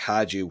 I think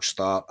Hadji will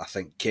start. I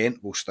think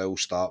Kent will still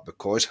start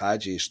because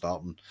Hadji is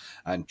starting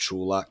and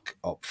Cholak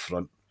up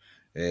front.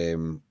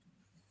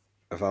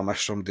 If I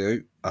missed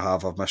somebody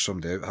out, I've missed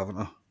somebody out, haven't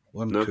I?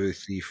 1, 2,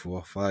 3,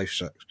 4, 5,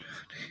 6.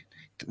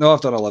 No,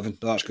 I've done 11.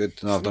 That's good.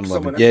 No, I've done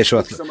 11. Yeah,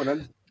 so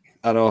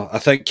I know. I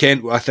think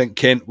Kent will.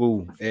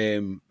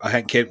 I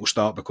think Kent will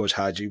start because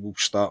Hadji will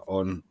start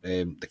on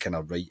the kind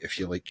of right, if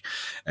you like.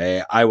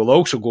 I will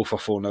also go for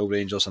 4-0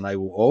 Rangers, and I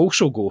will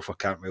also go for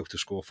Cantwell to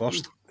score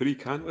first. 3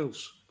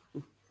 Cantwells.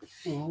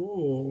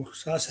 Oh,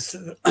 so that's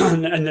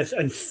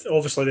and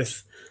obviously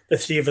the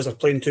three of us are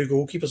playing 2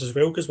 goalkeepers as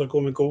well because we're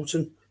going with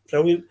Goldson.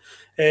 Brilliant,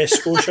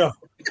 Scotia.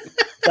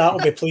 That'll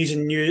be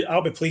pleasing you.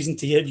 I'll be pleasing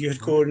to hear you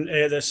going.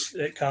 This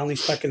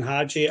Carney's picking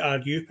Hadji. Are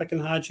you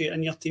picking Hadji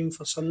in your team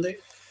for Sunday?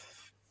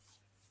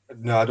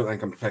 No, I don't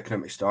think I'm picking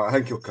him to start. I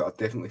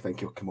definitely think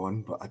he'll come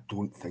on, but I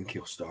don't think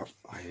he'll start.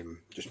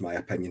 Just my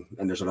opinion.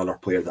 And there's another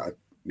player that I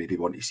maybe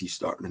want to see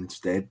starting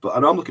instead. But I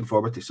know I'm looking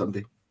forward to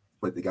Sunday.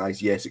 Like the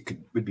guys, yes,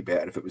 would be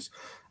better if it was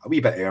a wee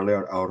bit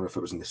earlier, or if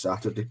it was on the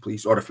Saturday,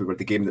 please, or if we were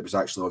the game that was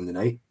actually on the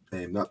night.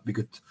 That'd be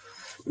good.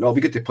 No, it'll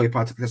be good to play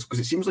Partick Thistle because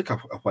it seems like a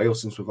while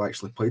since we've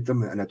actually played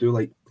them, and I do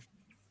like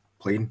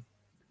playing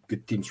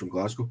good teams from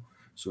Glasgow.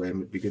 So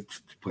it'd be good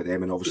to play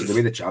them, and obviously the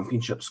way the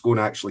Championship's going,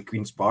 actually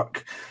Queen's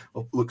Park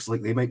looks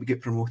like they might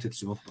get promoted,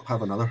 so we'll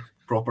have another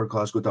proper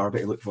Glasgow derby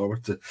to look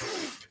forward to.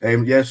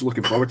 So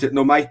looking forward to it.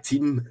 No, my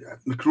team,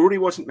 McCrory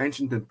wasn't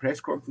mentioned in the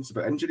press conference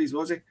about injuries,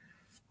 was he?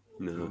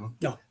 No.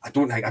 I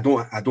don't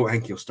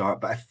think he'll start,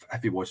 but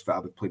if he was fit, I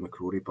would play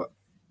McCrory. But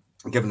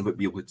given what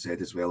Beale had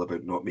said as well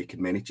about not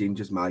making many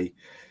changes, my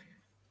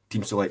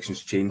team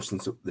selection's changed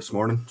since this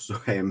morning. So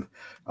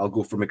I'll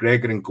go for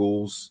McGregor in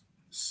goals.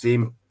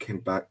 Same kind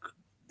of back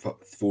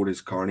four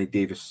as Carney,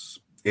 Devine,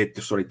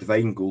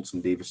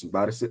 Goldson, Davis, and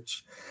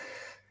Barisic.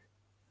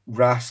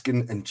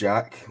 Raskin and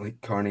Jack, like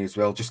Carney as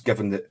well. Just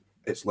given that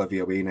it's Livy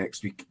away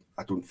next week,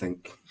 I don't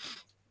think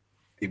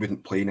he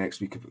wouldn't play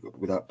next week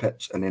with that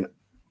pitch. And then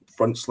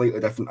front slightly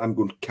different. I'm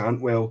going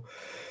Cantwell,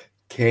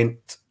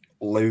 Kent,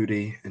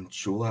 Lowry, and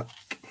Cholak.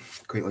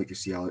 Quite like to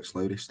see Alex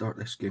Lowry start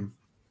this game.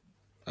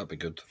 That'd be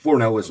good.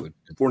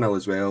 4-0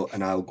 as well,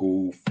 and I'll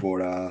go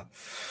for a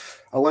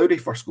Lowry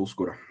first goal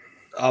scorer.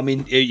 I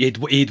mean, he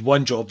had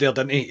one job there,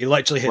 didn't he? He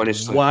literally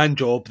had one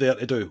job there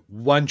to do.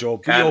 One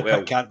job. We all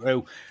pick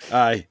Cantwell.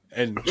 Aye.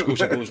 And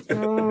Scotia goes,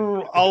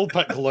 I'll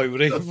pick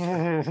Lowry.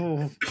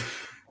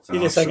 See,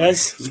 the thing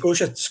is,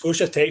 Scotia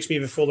texted me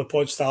before the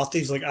pod started.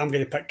 He's like, I'm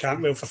going to pick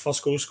Cantwell for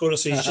first goal scorer,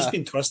 so he's just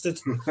been twisted.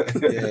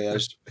 Yeah,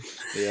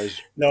 he is.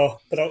 No,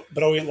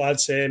 brilliant,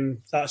 lads.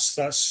 That's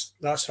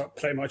what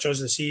pretty much us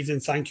this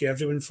evening. Thank you,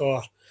 everyone,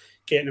 for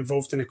getting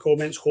involved in the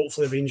comments.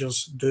 Hopefully,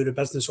 Rangers do the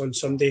business on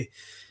Sunday.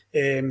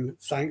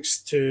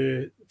 Thanks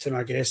to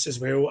my guests as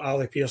well.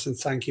 Ali Pearson,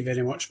 thank you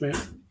very much, mate.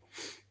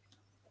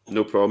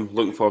 No problem.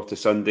 Looking forward to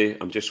Sunday.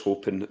 I'm just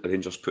hoping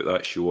Rangers put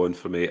that show on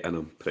for me, and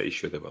I'm pretty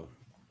sure they will.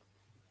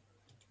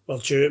 We'll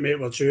do it, mate.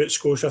 We'll do it.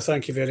 Scotia,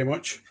 thank you very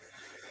much.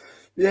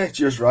 Yeah,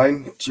 cheers,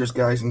 Ryan. Cheers,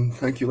 guys, and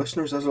thank you,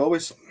 listeners, as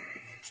always.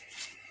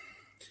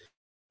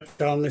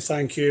 Carney,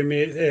 thank you,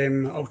 mate.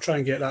 I'll try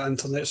and get that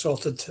internet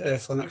sorted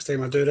for the next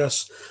time I do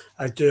this.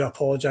 I do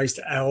apologise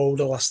to all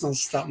the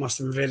listeners. That must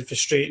have been very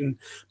frustrating,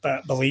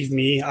 but believe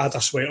me, I had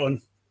a sweat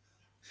on.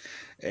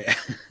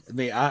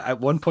 Mate, at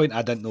one point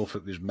I didn't know if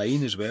it was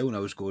mine as well, and I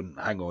was going,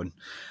 hang on,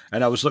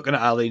 and I was looking at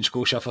Ali and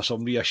Scotia for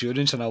some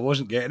reassurance, and I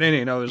wasn't getting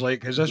any, and I was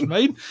like, is this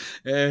mine?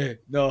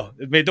 No,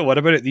 mate, don't worry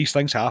about it. These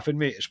things happen,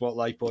 mate. It's what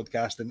live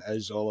podcasting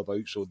is all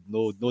about, so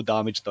no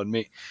damage done,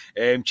 mate.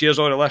 Cheers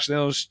all the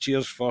listeners.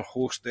 Cheers for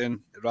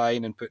hosting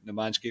Ryan and putting the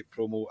Manscaped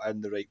promo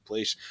in the right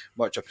place.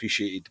 Much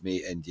appreciated,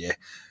 mate. And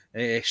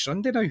yeah,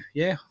 Sunday now.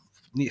 Yeah,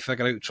 need to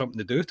figure out something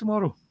to do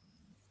tomorrow.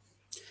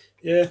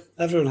 Yeah,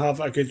 everyone have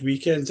a good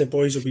weekend. The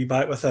boys will be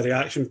back with a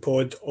reaction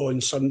pod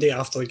on Sunday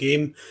after the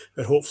game,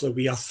 where hopefully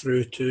we are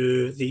through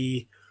to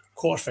the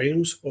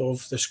quarterfinals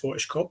of the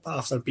Scottish Cup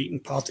after beating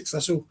Partick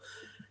Thistle.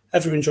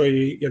 Everyone enjoy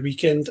your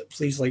weekend.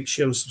 Please like,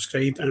 share and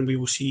subscribe, and we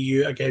will see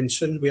you again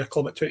soon. We are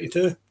Club at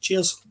 22.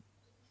 Cheers.